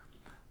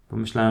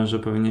pomyślałem, że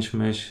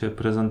powinniśmy się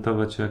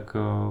prezentować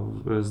jako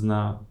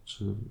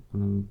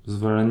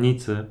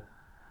zwolennicy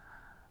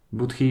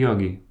Buddhi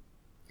Yogi,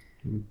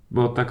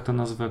 bo tak to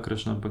nazywa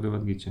Krishna w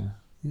Bhagavad Gita.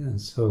 Yeah,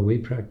 so we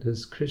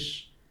practice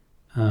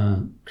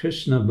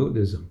Krishna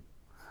Buddhism.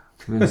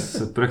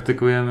 Więc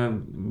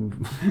praktykujemy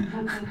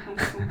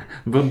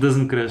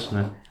buddyzm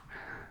Krishny.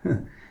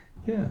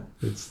 Yeah,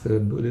 it's the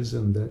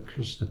Buddhism that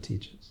Krishna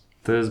teaches.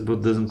 To jest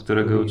buddyzm,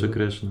 którego uczy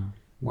Krishna.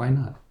 Why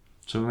not?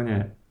 Czemu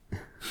nie?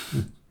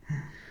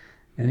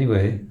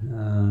 Anyway,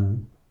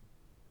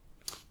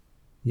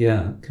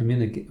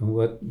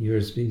 what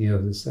you're speaking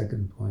of, the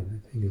second point,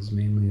 I think, is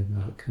mainly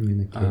about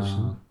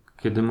communication.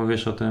 Kiedy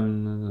mówisz o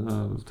tym,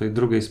 w tej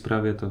drugiej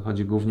sprawie, to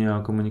chodzi głównie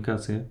o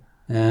komunikację.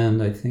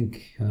 And I think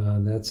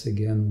that's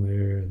again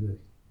where the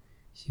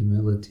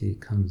humility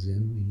comes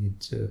in. We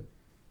need to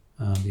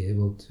be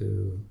able to,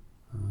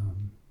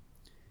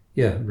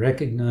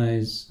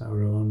 recognize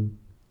our own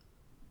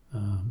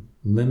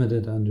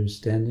limited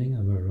understanding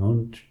of our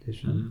own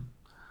tradition.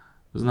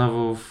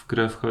 Znowu w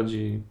grę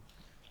wchodzi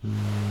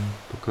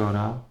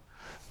pokora,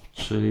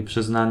 czyli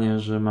przyznanie,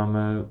 że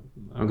mamy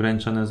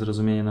ograniczone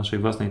zrozumienie naszej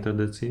własnej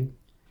tradycji.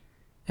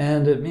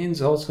 And it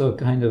means also a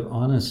kind of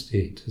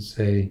honesty to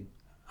say,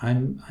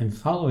 I'm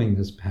following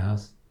this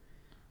path.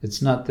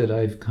 It's not that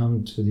I've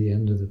come to the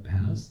end of the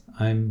path.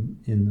 I'm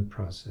in the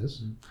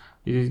process.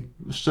 I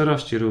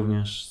szczerości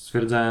również,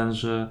 stwierdzając,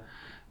 że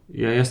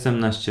ja jestem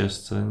na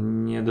ścieżce,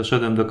 nie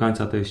doszedłem do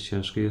końca tej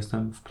ścieżki,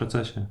 jestem w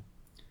procesie.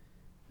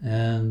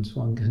 And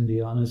one can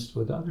be honest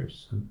with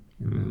others.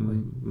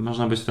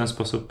 Można być w ten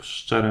sposób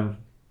szczerym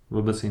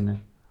wobec innych.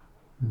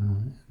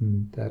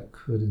 And that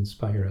could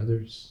inspire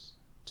others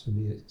to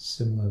be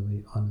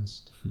similarly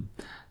honest.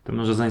 To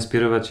może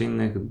zainspirować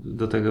innych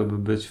do tego, by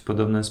być w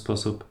podobny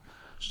sposób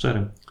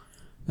szczerym.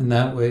 And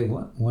that way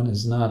one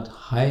is not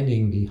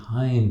hiding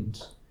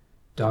behind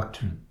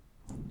doctrine.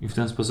 I w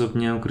ten sposób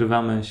nie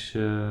ukrywamy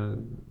się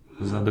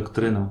za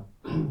doktryną.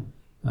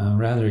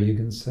 Rather you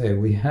can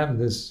say, we have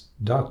this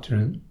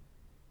doctrine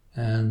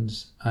and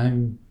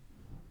I'm,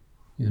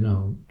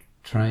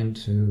 trying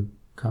to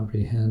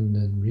comprehend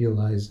and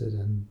realize it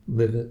and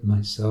live it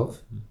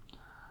myself.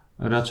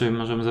 Raczej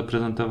możemy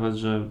zaprezentować,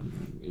 że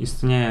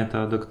istnieje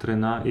ta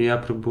doktryna i ja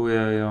próbuję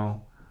ją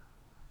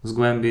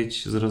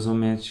zgłębić,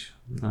 zrozumieć,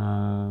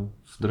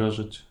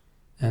 wdrożyć.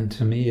 And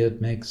to me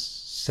it makes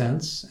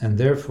sense and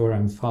therefore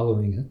I'm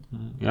following it.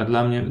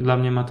 Dla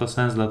mnie ma to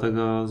sens,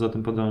 dlatego za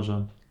tym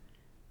podążam.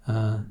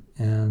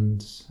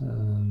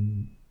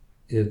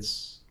 It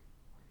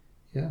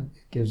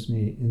gives me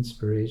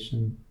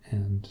inspiration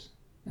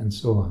and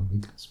so on. We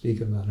can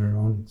speak about our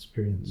own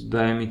experience.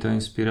 Daje mi to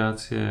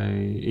inspirację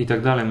i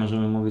tak dalej.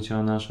 Możemy mówić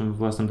o naszym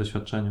własnym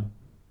doświadczeniu.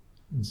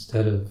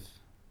 Instead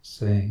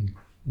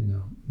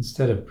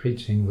of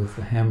preaching with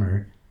the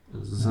hammer.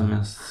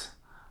 Zamiast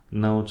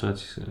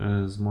nauczać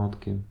z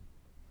młotkiem.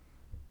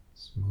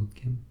 Z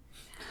młotkiem?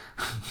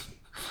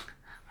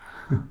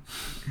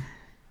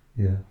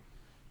 Yeah.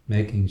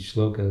 Making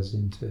shlokas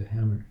into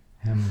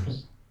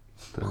hammers.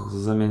 Tak,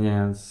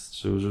 zamieniając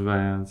czy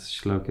używając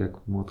ślok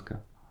jak młotka.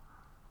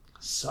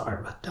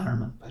 Sarva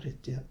dharma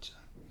parityaja.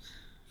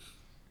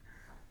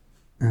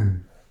 Yeah.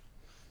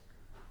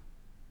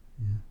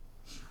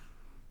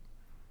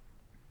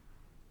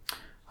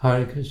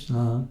 Hare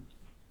Krishna,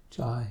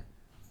 Jai.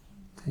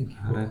 Thank you.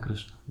 Hare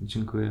Krishna.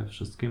 Dziękuję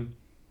wszystkim.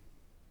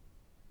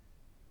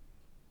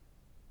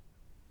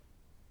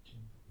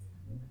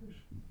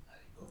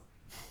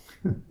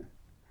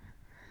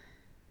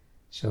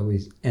 Shall we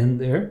end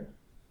there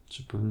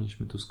Czy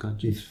powinniśmy tu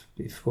skończyć?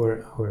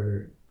 before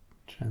our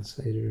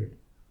translator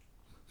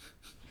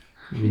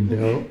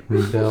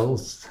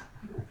rebels?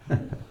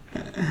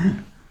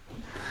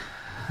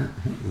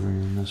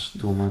 Zanim nasz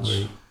tłumacz,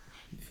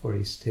 Before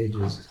he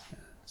stages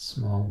a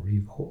small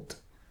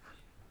revolt.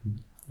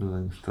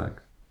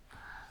 tak,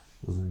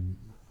 zanim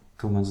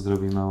tłumacz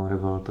zrobi małą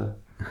rewoltę.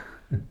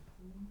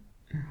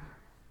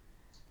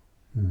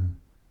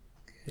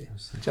 Okay.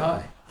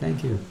 Jai,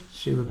 thank you.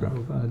 Shiva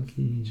Prabhupada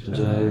ki jai.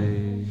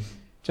 Jai.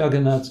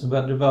 Jagannath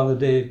Subhadra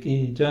Baladev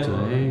ki jai.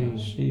 Jai.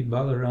 Shri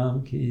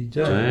Balaram ki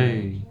jai.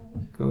 Jai.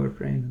 Gaur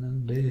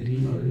Premanande.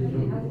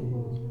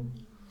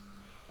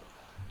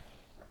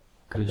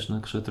 Krishna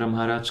Kshetra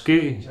Maharaj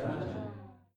ki.